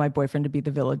depending on my boyfriend to be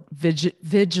the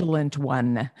vigilant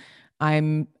one.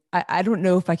 I don't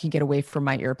know if I can get away from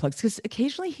my earplugs, because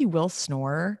occasionally he will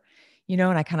snore, you know,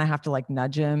 and I kind of have to like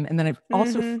nudge him. And then I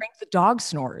also Frank the dog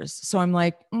snores. So I'm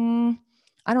like,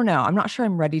 I don't know. I'm not sure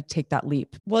I'm ready to take that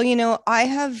leap. Well, you know, I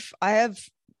have a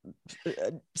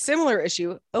similar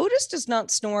issue. Otis does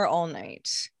not snore all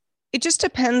night. It just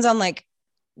depends on like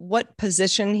what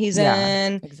position he's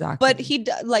in. Exactly.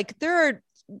 But like there are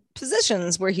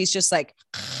positions where he's just like,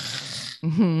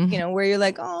 Mhm. you know, where you're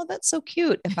like, oh, that's so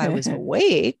cute if I was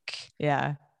awake,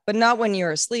 Yeah. but not when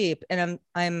you're asleep. And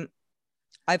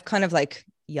I've kind of like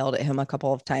yelled at him a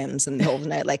couple of times in the middle of the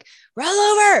night, like, roll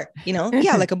over, you know,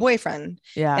 yeah, like a boyfriend.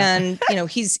 Yeah. And, you know,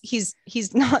 he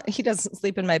doesn't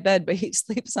sleep in my bed, but he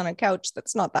sleeps on a couch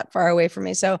that's not that far away from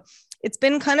me. So it's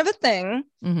been kind of a thing,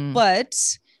 Mhm. but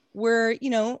we're, you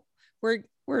know, we're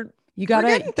You gotta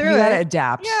getting through you gotta it.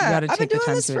 adapt. Yeah. You gotta I've been take the doing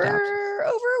time this to for adapt.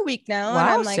 over a week now. And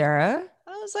Wow, I'm like, Sarah.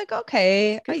 I was like,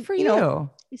 okay, Good for you you. know,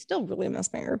 I still really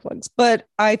miss my earplugs, but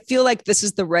I feel like this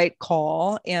is the right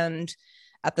call. And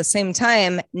at the same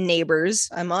time, neighbors,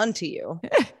 I'm on to you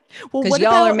Well, because what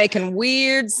y'all are about making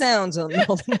weird sounds in the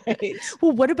middle of the night.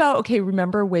 well, what about okay,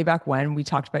 remember way back when we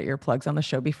talked about earplugs on the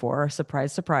show before?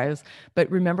 Surprise, surprise. But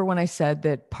remember when I said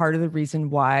that part of the reason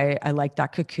why I like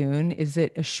that cocoon is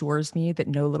it assures me that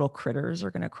no little critters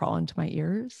are going to crawl into my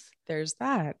ears? There's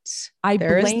that. I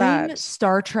There is blame that.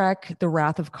 Star Trek: The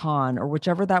Wrath of Khan, or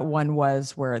whichever that one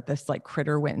was, where this like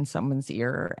critter went in someone's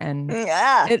ear, and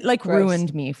Yeah. it like Gross.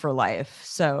 ruined me for life.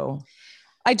 So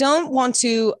I don't want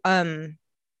to,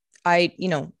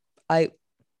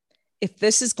 if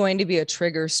this is going to be a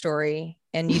trigger story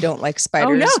and you don't like spiders,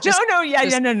 oh no, just,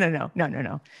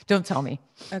 no. Don't tell me.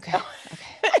 okay.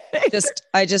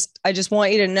 I just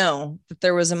want you to know that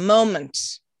there was a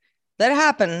moment that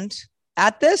happened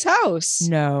at this house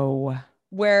No.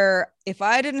 where if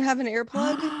I didn't have an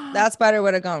earplug, that spider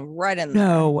would have gone right in there.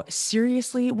 No,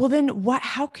 seriously. Well, then what?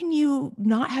 How can you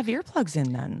not have earplugs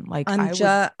in then? Like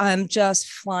I'm just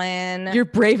flying. You're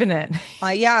braving it.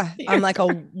 Yeah, I'm like a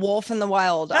wolf in the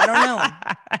wild. I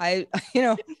don't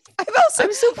know.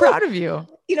 I'm so proud of you.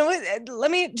 You know what?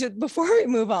 Let me just, before we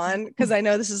move on, because I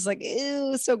know this is like,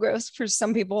 ew, so gross for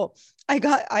some people.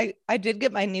 I did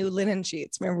get my new linen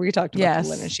sheets. Remember we talked about the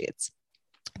linen sheets.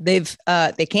 They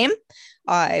came,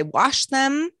 I washed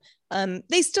them. They're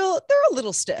a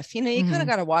little stiff. You know, you kind of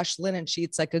got to wash linen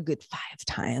sheets like a good 5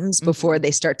 times before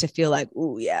they start to feel like,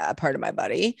 oh yeah, part of my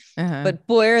body. But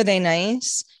boy, are they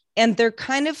nice. And they're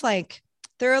kind of like,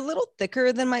 they're a little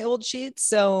thicker than my old sheets.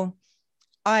 So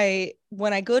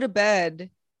when I go to bed,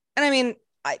 and I mean,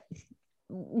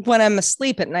 when I'm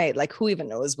asleep at night, like who even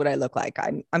knows what I look like?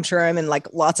 I'm sure I'm in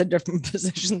like lots of different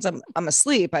positions. I'm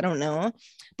asleep. I don't know.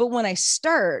 But when I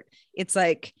start, it's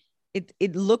like,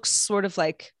 it looks sort of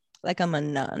like I'm a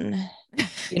nun,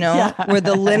 you know, where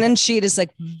the linen sheet is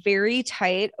like very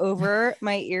tight over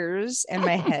my ears and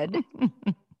my head.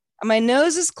 My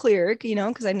nose is clear, you know,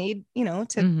 because I need, you know,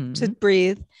 to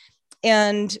breathe.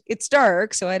 And it's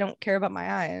dark, so I don't care about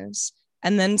my eyes.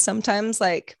 And then sometimes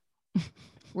like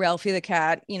Ralphie the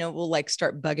cat, you know, will like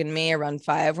start bugging me around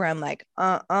 5 where I'm like,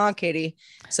 Katie.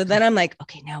 So then I'm like,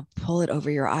 okay, now pull it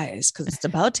over your eyes because it's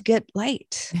about to get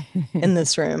light in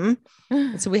this room.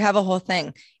 So we have a whole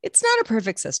thing. It's not a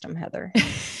perfect system, Heather.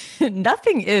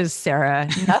 Nothing is, Sarah.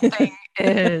 Nothing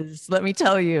is. Let me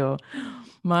tell you.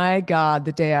 My God,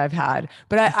 the day I've had,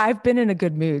 but I've been in a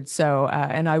good mood. So,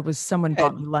 and someone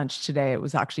bought me lunch today. It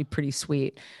was actually pretty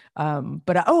sweet.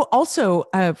 But also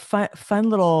a fun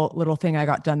little thing I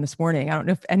got done this morning. I don't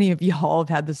know if any of y'all have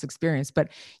had this experience, but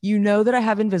you know that I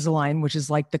have Invisalign, which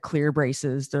is like the clear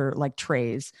braces. They're like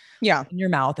trays in your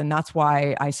mouth. And that's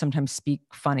why I sometimes speak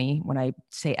funny when I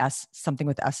say something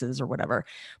with S's or whatever.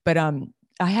 But,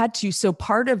 I had to, so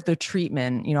part of the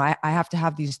treatment, you know, I have to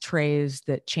have these trays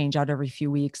that change out every few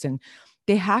weeks, and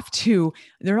they're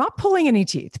not pulling any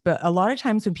teeth, but a lot of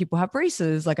times when people have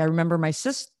braces, like I remember my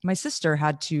sister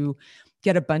had to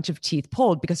get a bunch of teeth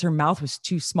pulled because her mouth was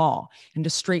too small, and to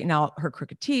straighten out her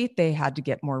crooked teeth, they had to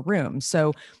get more room.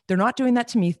 So they're not doing that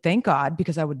to me, thank God,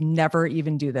 because I would never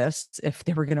even do this if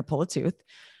they were going to pull a tooth.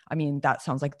 I mean, that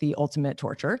sounds like the ultimate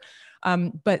torture.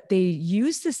 But they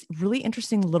use this really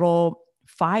interesting little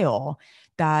file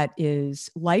that is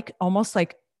like almost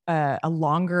like a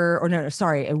wider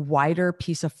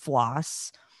piece of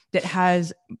floss that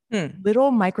has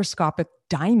little microscopic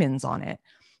diamonds on it.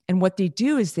 And what they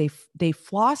do is they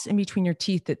floss in between your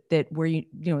teeth that where you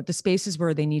know the spaces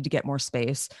where they need to get more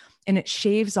space, and it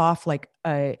shaves off like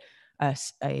a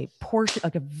portion,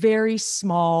 like a very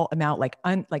small amount, like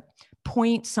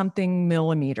point something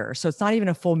millimeter. So it's not even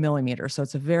a full millimeter. So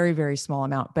it's a very, very small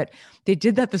amount, but they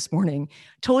did that this morning.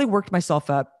 Totally worked myself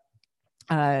up,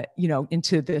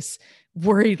 into this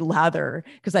worried lather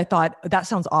because I thought that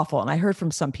sounds awful. And I heard from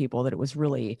some people that it was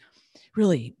really,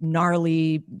 really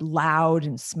gnarly, loud,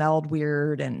 and smelled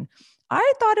weird. And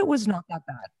I thought it was not that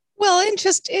bad. Well,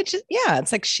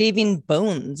 it's like shaving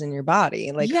bones in your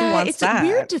body. Like, who wants it's that?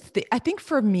 Weird to I think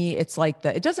for me, it's like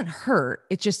it doesn't hurt.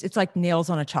 It's like nails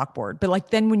on a chalkboard. But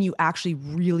like then when you actually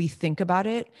really think about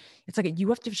it, it's like you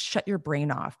have to shut your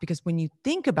brain off, because when you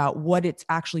think about what it's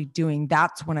actually doing,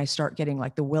 that's when I start getting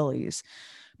like the willies.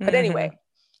 But anyway,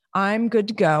 I'm good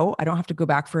to go. I don't have to go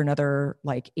back for another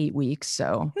like 8 weeks.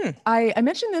 So I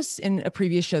mentioned this in a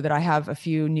previous show that I have a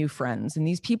few new friends, and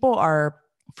these people are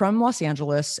from Los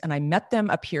Angeles, and I met them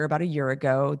up here about a year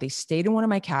ago. They stayed in one of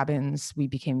my cabins. We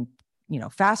became,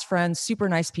 fast friends, super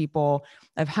nice people.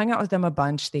 I've hung out with them a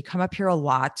bunch. They come up here a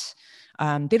lot.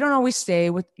 They don't always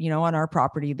stay with, on our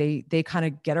property. They kind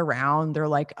of get around. They're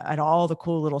like at all the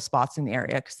cool little spots in the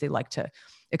area because they like to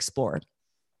explore.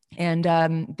 And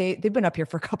they've been up here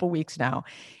for a couple weeks now,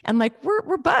 and like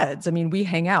we're buds. I mean, we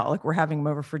hang out. Like we're having them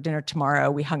over for dinner tomorrow.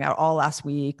 We hung out all last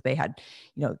week. They had,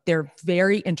 they're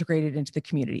very integrated into the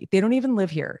community. They don't even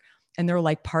live here, and they're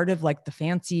like part of like the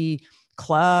fancy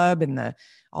club and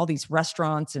all these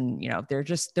restaurants, and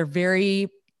they're very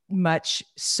much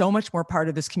so much more part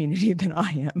of this community than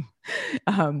I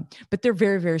am. But they're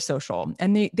very, very social,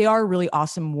 and they are really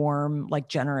awesome, warm, like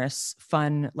generous,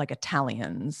 fun, like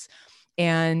Italians.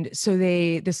 And so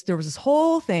there was this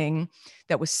whole thing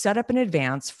that was set up in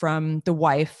advance from the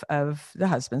wife of the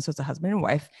husband. So it's a husband and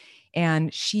wife.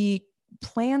 And she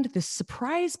planned this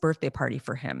surprise birthday party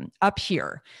for him up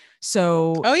here.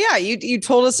 So, oh yeah, you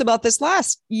told us about this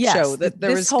last show that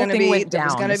there was going to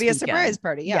be a surprise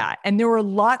party. Yeah. And there were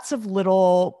lots of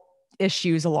little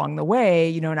issues along the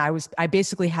way, and I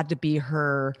basically had to be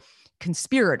her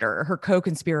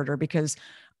co-conspirator, because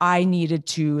I needed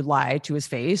to lie to his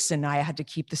face and I had to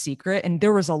keep the secret. And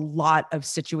there was a lot of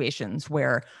situations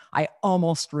where I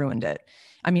almost ruined it.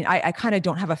 I mean, I kind of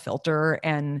don't have a filter,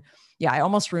 and I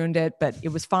almost ruined it, but it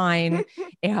was fine.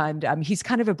 And he's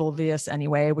kind of oblivious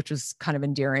anyway, which was kind of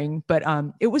endearing, but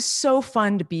it was so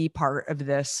fun to be part of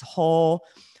this whole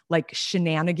like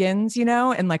shenanigans,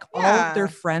 and like all of their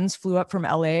friends flew up from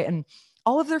LA, and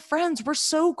all of their friends were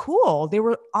so cool. They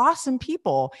were awesome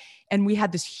people. And we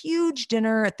had this huge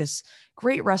dinner at this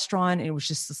great restaurant. And it was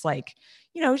just this like,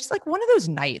 just like one of those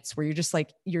nights where you're just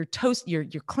like, you're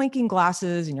clinking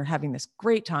glasses and you're having this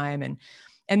great time.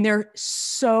 And they're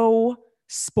so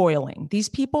spoiling. These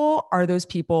people are those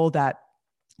people that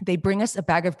they bring us a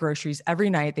bag of groceries every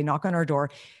night. They knock on our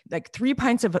door, like 3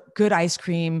 pints of good ice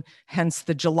cream, hence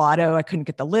the gelato. I couldn't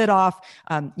get the lid off,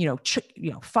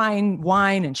 fine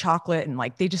wine and chocolate. And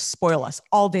like, they just spoil us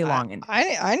all day long. And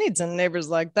I need some neighbors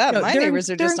like that. My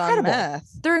neighbors are just incredible. On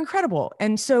meth. They're incredible.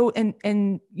 And so,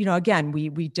 and again, we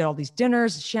did all these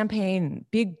dinners, champagne,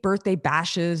 big birthday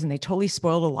bashes, and they totally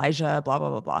spoiled Elijah, blah, blah,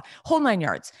 blah, blah, whole 9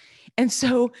 yards. And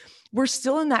so we're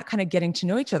still in that kind of getting to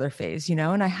know each other phase,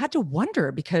 and I had to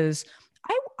wonder, because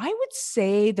I would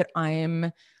say that I'm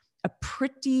a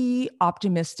pretty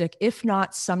optimistic, if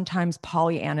not sometimes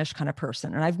Pollyannish kind of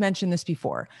person. And I've mentioned this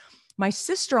before. My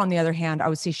sister, on the other hand, I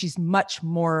would say she's much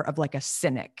more of like a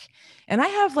cynic. And I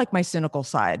have like my cynical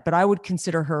side, but I would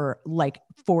consider her like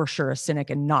for sure a cynic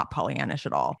and not Pollyannish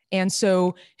at all. And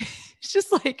so it's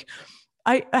just like,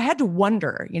 I had to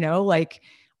wonder, like,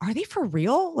 are they for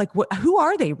real? Like, who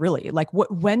are they really? Like,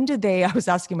 when did they, I was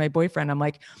asking my boyfriend, I'm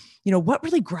like, what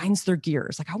really grinds their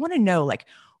gears? Like, I want to know, like,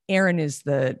 Erin is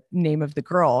the name of the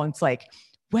girl. And it's like,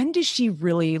 when does she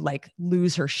really like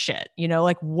lose her shit?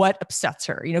 Like what upsets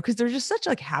her, cause they're just such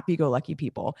like happy-go-lucky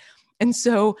people. And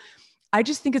so I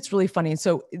just think it's really funny. And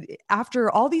so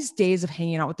after all these days of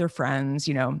hanging out with their friends,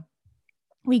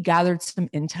 we gathered some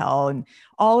intel, and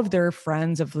all of their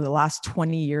friends of the last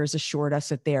 20 years assured us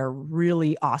that they are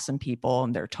really awesome people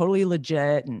and they're totally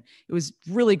legit. And it was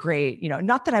really great.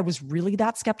 Not that I was really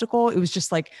that skeptical. It was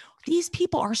just like, these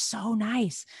people are so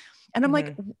nice. And I'm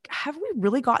like, have we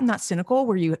really gotten that cynical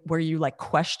where you like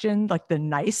question like the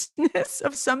niceness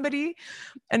of somebody?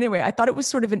 Anyway, I thought it was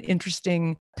sort of an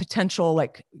interesting potential,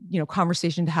 like,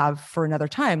 conversation to have for another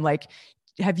time. Like,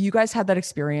 have you guys had that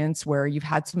experience where you've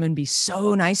had someone be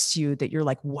so nice to you that you're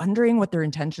like wondering what their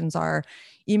intentions are?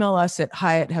 Email us at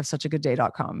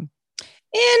hi@havesuchagooday.com.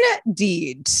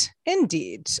 Indeed.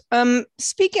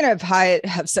 Speaking of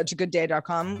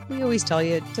hi@havesuchagooday.com, we always tell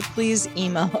you to please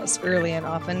email us early and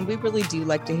often. We really do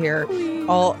like to hear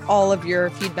all of your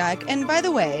feedback. And by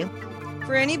the way,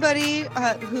 for anybody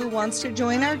who wants to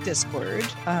join our Discord,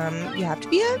 you have to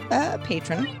be a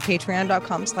patron,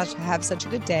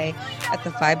 patreon.com/havesuchagooday at the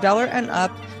 $5 and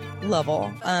up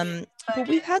level. But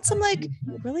we've had some like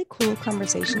really cool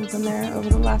conversations in there over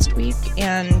the last week,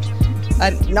 and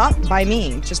not by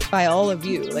me, just by all of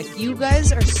you. Like, you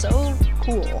guys are so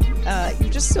cool. You're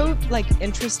just so like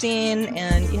interesting,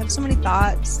 and you have so many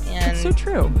thoughts, and It's so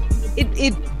true.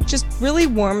 it just really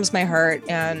warms my heart.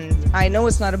 And I know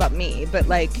it's not about me, but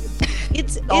like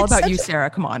it's All about such you, a- Sarah.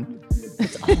 Come on.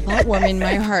 It's all about warming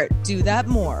my heart. Do that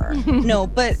more. No,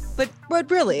 but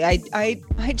really, I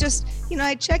just, you know,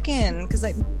 I check in because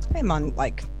I'm on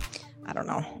like, I don't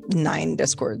know, 9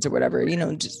 Discords or whatever, you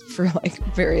know, just for like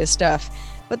various stuff.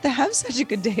 But the Have Such a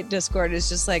Good Day Discord is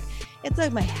just like, it's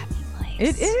like my happy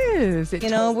place. It is. You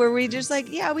know, where we just like,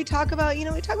 yeah, we talk about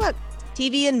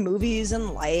TV and movies and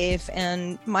life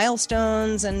and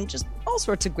milestones and just all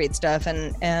sorts of great stuff.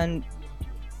 And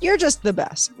you're just the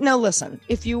best. Now, listen,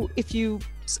 if you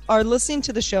are listening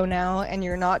to the show now and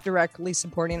you're not directly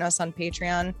supporting us on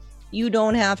Patreon, you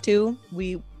don't have to.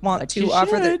 We want to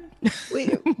offer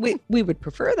that. We would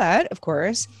prefer that, of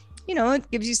course. You know, it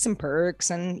gives you some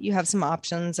perks and you have some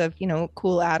options of, you know,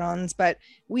 cool add-ons, but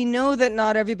we know that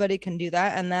not everybody can do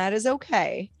that, and that is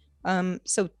okay.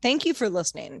 So thank you for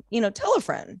listening. You know, tell a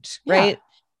friend, right?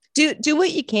 Do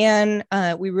what you can.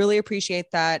 We really appreciate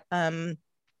that.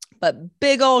 But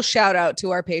big old shout out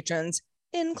to our patrons,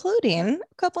 including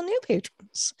a couple new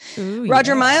patrons. Ooh,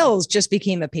 Roger yeah. Miles just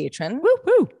became a patron. Woo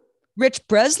woo. Rich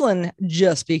Breslin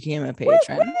just became a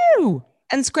patron. Woo, woo.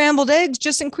 And Scrambled Eggs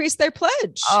just increased their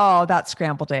pledge. Oh, that's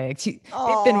Scrambled Eggs. They've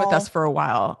been with us for a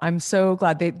while. I'm so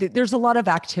glad there's a lot of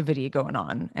activity going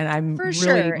on, and I'm For really,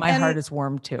 sure. my And- heart is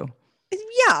warm too.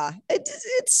 Yeah,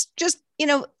 it's just, you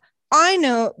know, I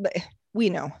know, we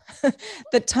know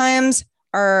the times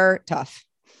are tough.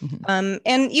 Mhm.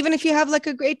 And even if you have like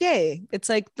a great day, it's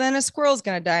like then a squirrel's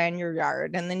gonna die in your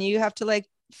yard, and then you have to like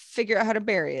figure out how to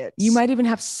bury it. You might even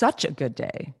have such a good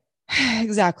day.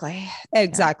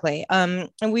 Exactly. And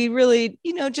we really,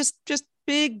 you know, just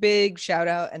big shout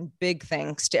out and big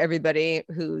thanks to everybody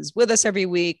who's with us every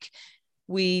week.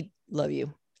 We love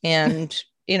you. And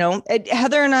you know,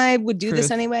 Heather and I would do this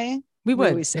Truth. anyway. We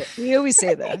would. We always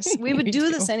say this. We would We do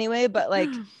do. this anyway, but like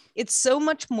it's so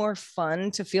much more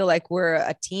fun to feel like we're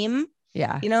a team,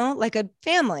 Yeah. you know, like a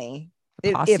family.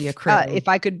 A posse, a crew. If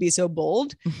I could be so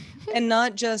bold, and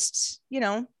not just, you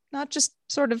know, not just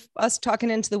sort of us talking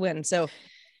into the wind. So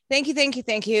thank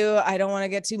you. I don't want to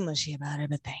get too mushy about it,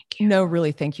 but thank you. No,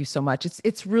 really, thank you so much.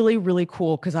 It's really, really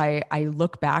cool because I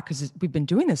look back because we've been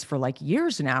doing this for like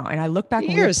years now, and I look back and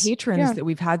we have Years, patrons yeah. that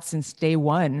we've had since day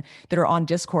one that are on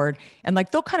Discord, and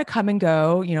like they'll kind of come and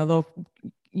go. You know,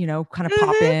 they'll kind of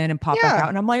pop in and pop back Yeah. out,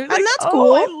 and I'm like, that's oh,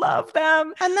 cool. I love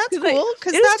them, And that's 'Cause, like, cool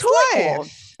because it is that's totally life. cool.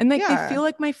 And like Yeah. they feel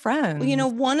like my friends. Well, you know,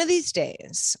 one of these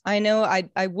days, I know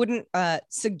I wouldn't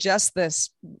suggest this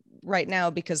right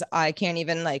now because I can't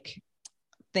even like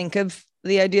think of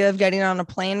the idea of getting on a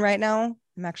plane right now.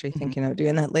 I'm actually thinking of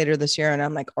doing that later this year, and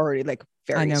I'm like already like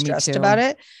I very know, me stressed too. about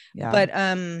it. Yeah. But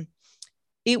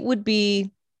it would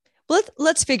be,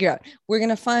 let's figure out. We're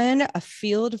gonna find a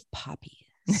field of poppies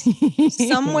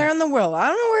somewhere in the world. I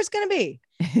don't know where it's gonna be,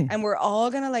 and we're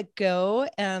all gonna like go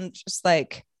and just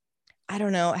like, I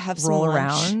don't know, have some roll lunch.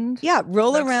 around. Yeah,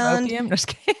 roll Smoke around. opium. Just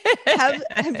kidding.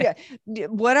 Yeah,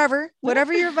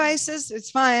 whatever your vice is, it's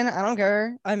fine. I don't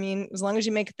care. I mean, as long as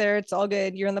you make it there, it's all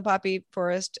good. You're in the poppy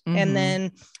forest. Mhm. And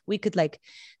then we could like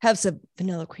have some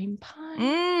vanilla cream pie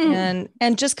Mm.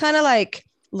 and just kind of like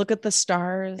look at the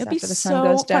stars It'd be after the sun so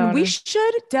goes down. fun. We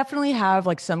should definitely have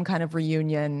like some kind of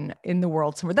reunion in the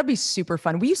world somewhere. That'd be super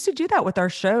fun. We used to do that with our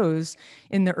shows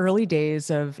in the early days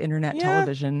of internet Yeah,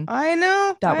 television. I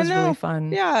know. That I was know. really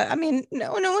fun. Yeah. I mean,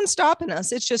 no one's stopping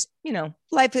us. It's just, you know,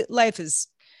 life is,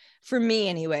 for me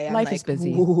anyway. I'm Life is like,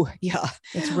 busy. ooh, yeah.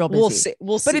 It's real busy.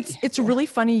 We'll see. But it's really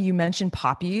funny you mentioned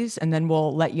poppies, and then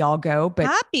we'll let y'all go. But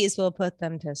poppies will put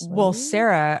them to sleep. well,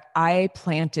 Sarah, I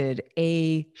planted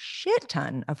a shit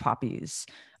ton of poppies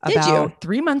Did you? about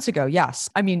 3 months ago.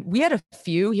 Yes. I mean, we had a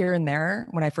few here and there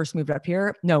when I first moved up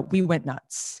here. No, we went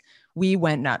nuts.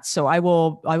 So I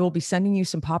will be sending you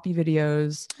some poppy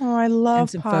videos Oh, I love and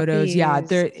some photos. Yeah,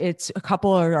 poppies. it's a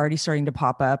couple are already starting to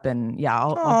pop up, and yeah,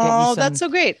 I'll get you Oh, some. that's so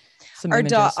great. some Our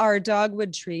images. our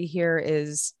dogwood tree here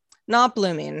is not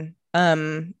blooming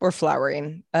or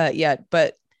flowering yet,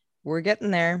 but we're getting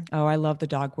there. Oh, I love the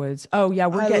dogwoods. Oh yeah,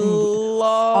 we're I getting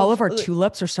love all of our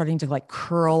tulips are starting to like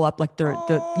curl up, like they're Oh,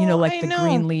 like I the know.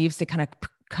 green leaves. They kind of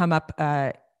come up.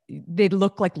 They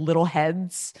look like little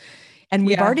heads, and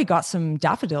we've Yeah. already got some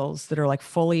daffodils that are like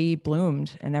fully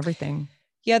bloomed and everything.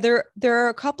 Yeah, there are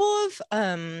a couple of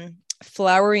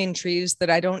flowering trees that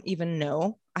I don't even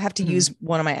know. I have to Mhm. use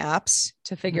one of my apps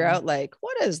to figure Mhm. out like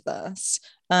what is this.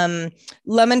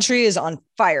 Lemon tree is on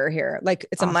fire here. Like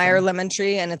it's a Meyer Awesome. lemon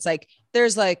tree, and it's like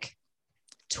there's like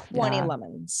 20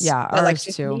 lemons. Yeah, that like ours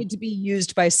just too. need to be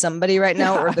used by somebody right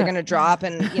now, or they're gonna drop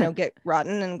and get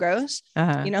rotten and gross.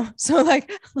 So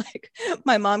like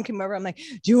my mom came over. I'm like,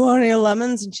 do you want any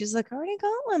lemons? And she's like, I already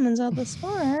got lemons out the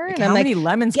store. And how I'm many like,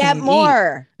 lemons get can you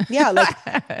more. Yeah, like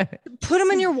put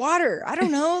them in your water. I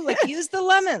don't know, like use the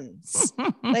lemons.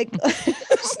 Like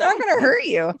it's not gonna hurt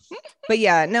you. But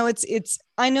yeah, no, it's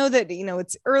I know that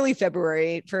it's early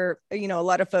February for a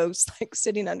lot of folks, like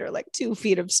sitting under like 2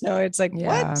 feet of snow. It's like,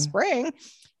 what, spring?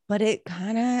 But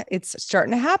it's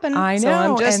starting to happen. I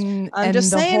know. So I'm just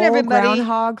saying, everybody,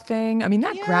 groundhog thing. I mean,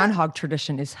 that groundhog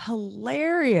tradition is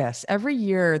hilarious. Every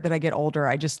year that I get older,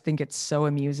 I just think it's so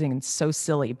amusing and so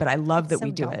silly, but I love that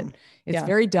we do it. It's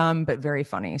very dumb, but very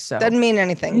funny. So doesn't mean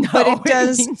anything, no, but it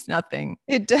does. It means nothing.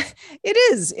 It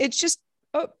is. It's just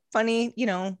a funny,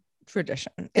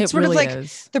 tradition. It's sort really of like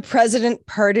is. The president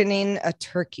pardoning a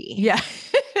turkey. Yeah,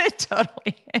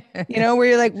 totally. Where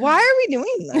you're like, why are we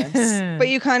doing this? But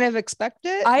you kind of expect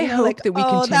it. I hope that we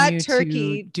continue that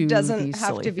turkey to do doesn't these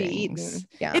have to be things. eaten.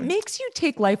 Yeah, it makes you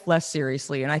take life less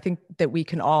seriously, and I think that we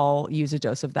can all use a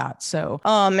dose of that. So,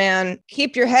 oh man,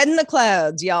 keep your head in the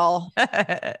clouds, y'all,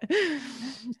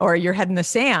 or your head in the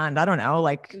sand. I don't know,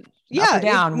 like. Up or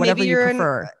down, whatever you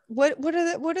prefer. What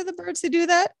are the birds that do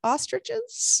that?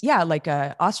 Ostriches? Yeah, like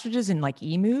ostriches and like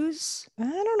emus. I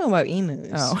don't know about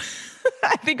emus. Oh,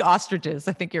 I think ostriches.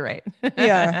 I think you're right.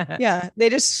 yeah. They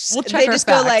just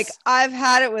go like, I've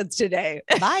had it with today.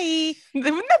 Bye.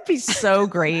 Wouldn't that be so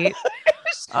great?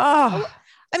 Oh,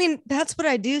 I mean, that's what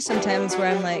I do sometimes,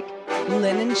 where I'm like,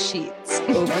 linen sheets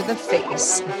over the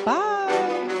face. Bye.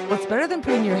 Well, it's better than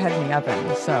putting your head in the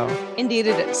oven. So indeed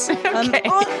it is. Okay.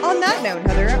 On that note,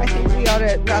 Heather, I think we ought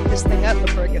to wrap this thing up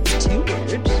before it gets too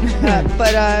weird.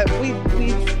 But we've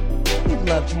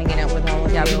loved hanging out with all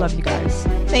of you. Yeah, we love you guys.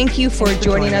 Thank you for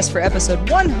joining us for episode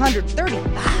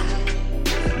 135.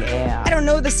 Yeah. I don't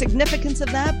know the significance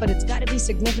of that, but it's got to be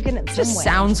significant in some way. It just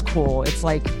sounds cool. It's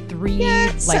like 3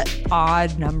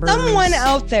 odd numbers. Someone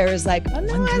out there is like, oh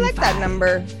no, I like that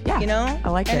number. Yeah, I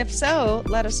like it. And if so,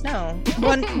 let us know.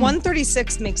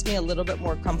 136 makes me a little bit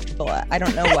more comfortable. I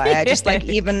don't know why. I just like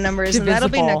even numbers, and that'll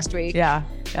be next week. Yeah.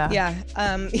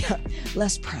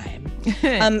 Less prime.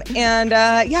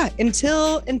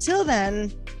 Until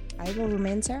then, I will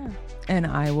remain Sarah. And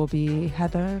I will be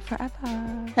Heather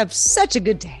forever. Have such a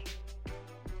good day.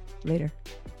 Later.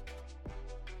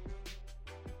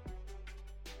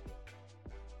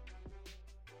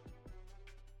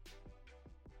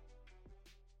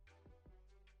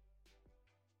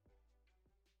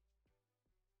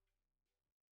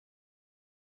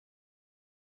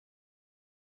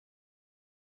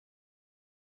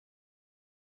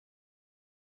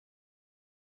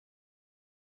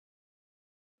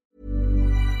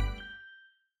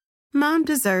 Mom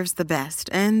deserves the best,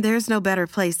 and there's no better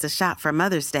place to shop for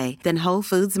Mother's Day than Whole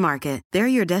Foods Market. They're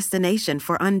your destination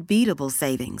for unbeatable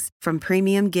savings, from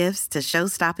premium gifts to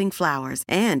show-stopping flowers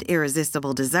and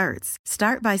irresistible desserts.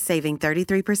 Start by saving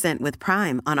 33% with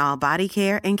Prime on all body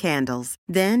care and candles.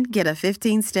 Then get a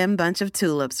 15-stem bunch of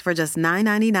tulips for just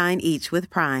 $9.99 each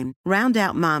with Prime. Round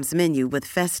out Mom's menu with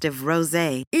festive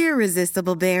rosé,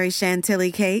 irresistible berry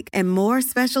chantilly cake, and more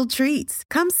special treats.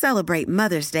 Come celebrate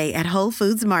Mother's Day at Whole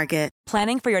Foods Market.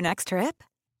 Planning for your next trip?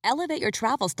 Elevate your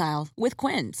travel style with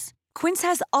Quince. Quince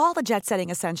has all the jet-setting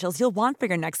essentials you'll want for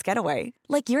your next getaway,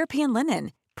 like European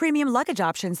linen, premium luggage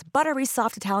options, buttery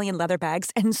soft Italian leather bags,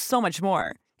 and so much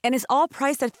more. And is all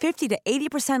priced at 50 to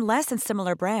 80% less than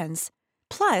similar brands.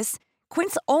 Plus,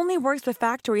 Quince only works with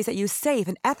factories that use safe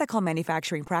and ethical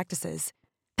manufacturing practices.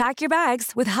 Pack your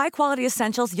bags with high-quality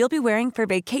essentials you'll be wearing for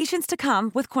vacations to come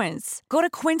with Quince. Go to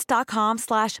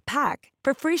quince.com/pack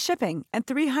for free shipping and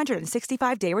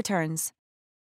 365-day returns.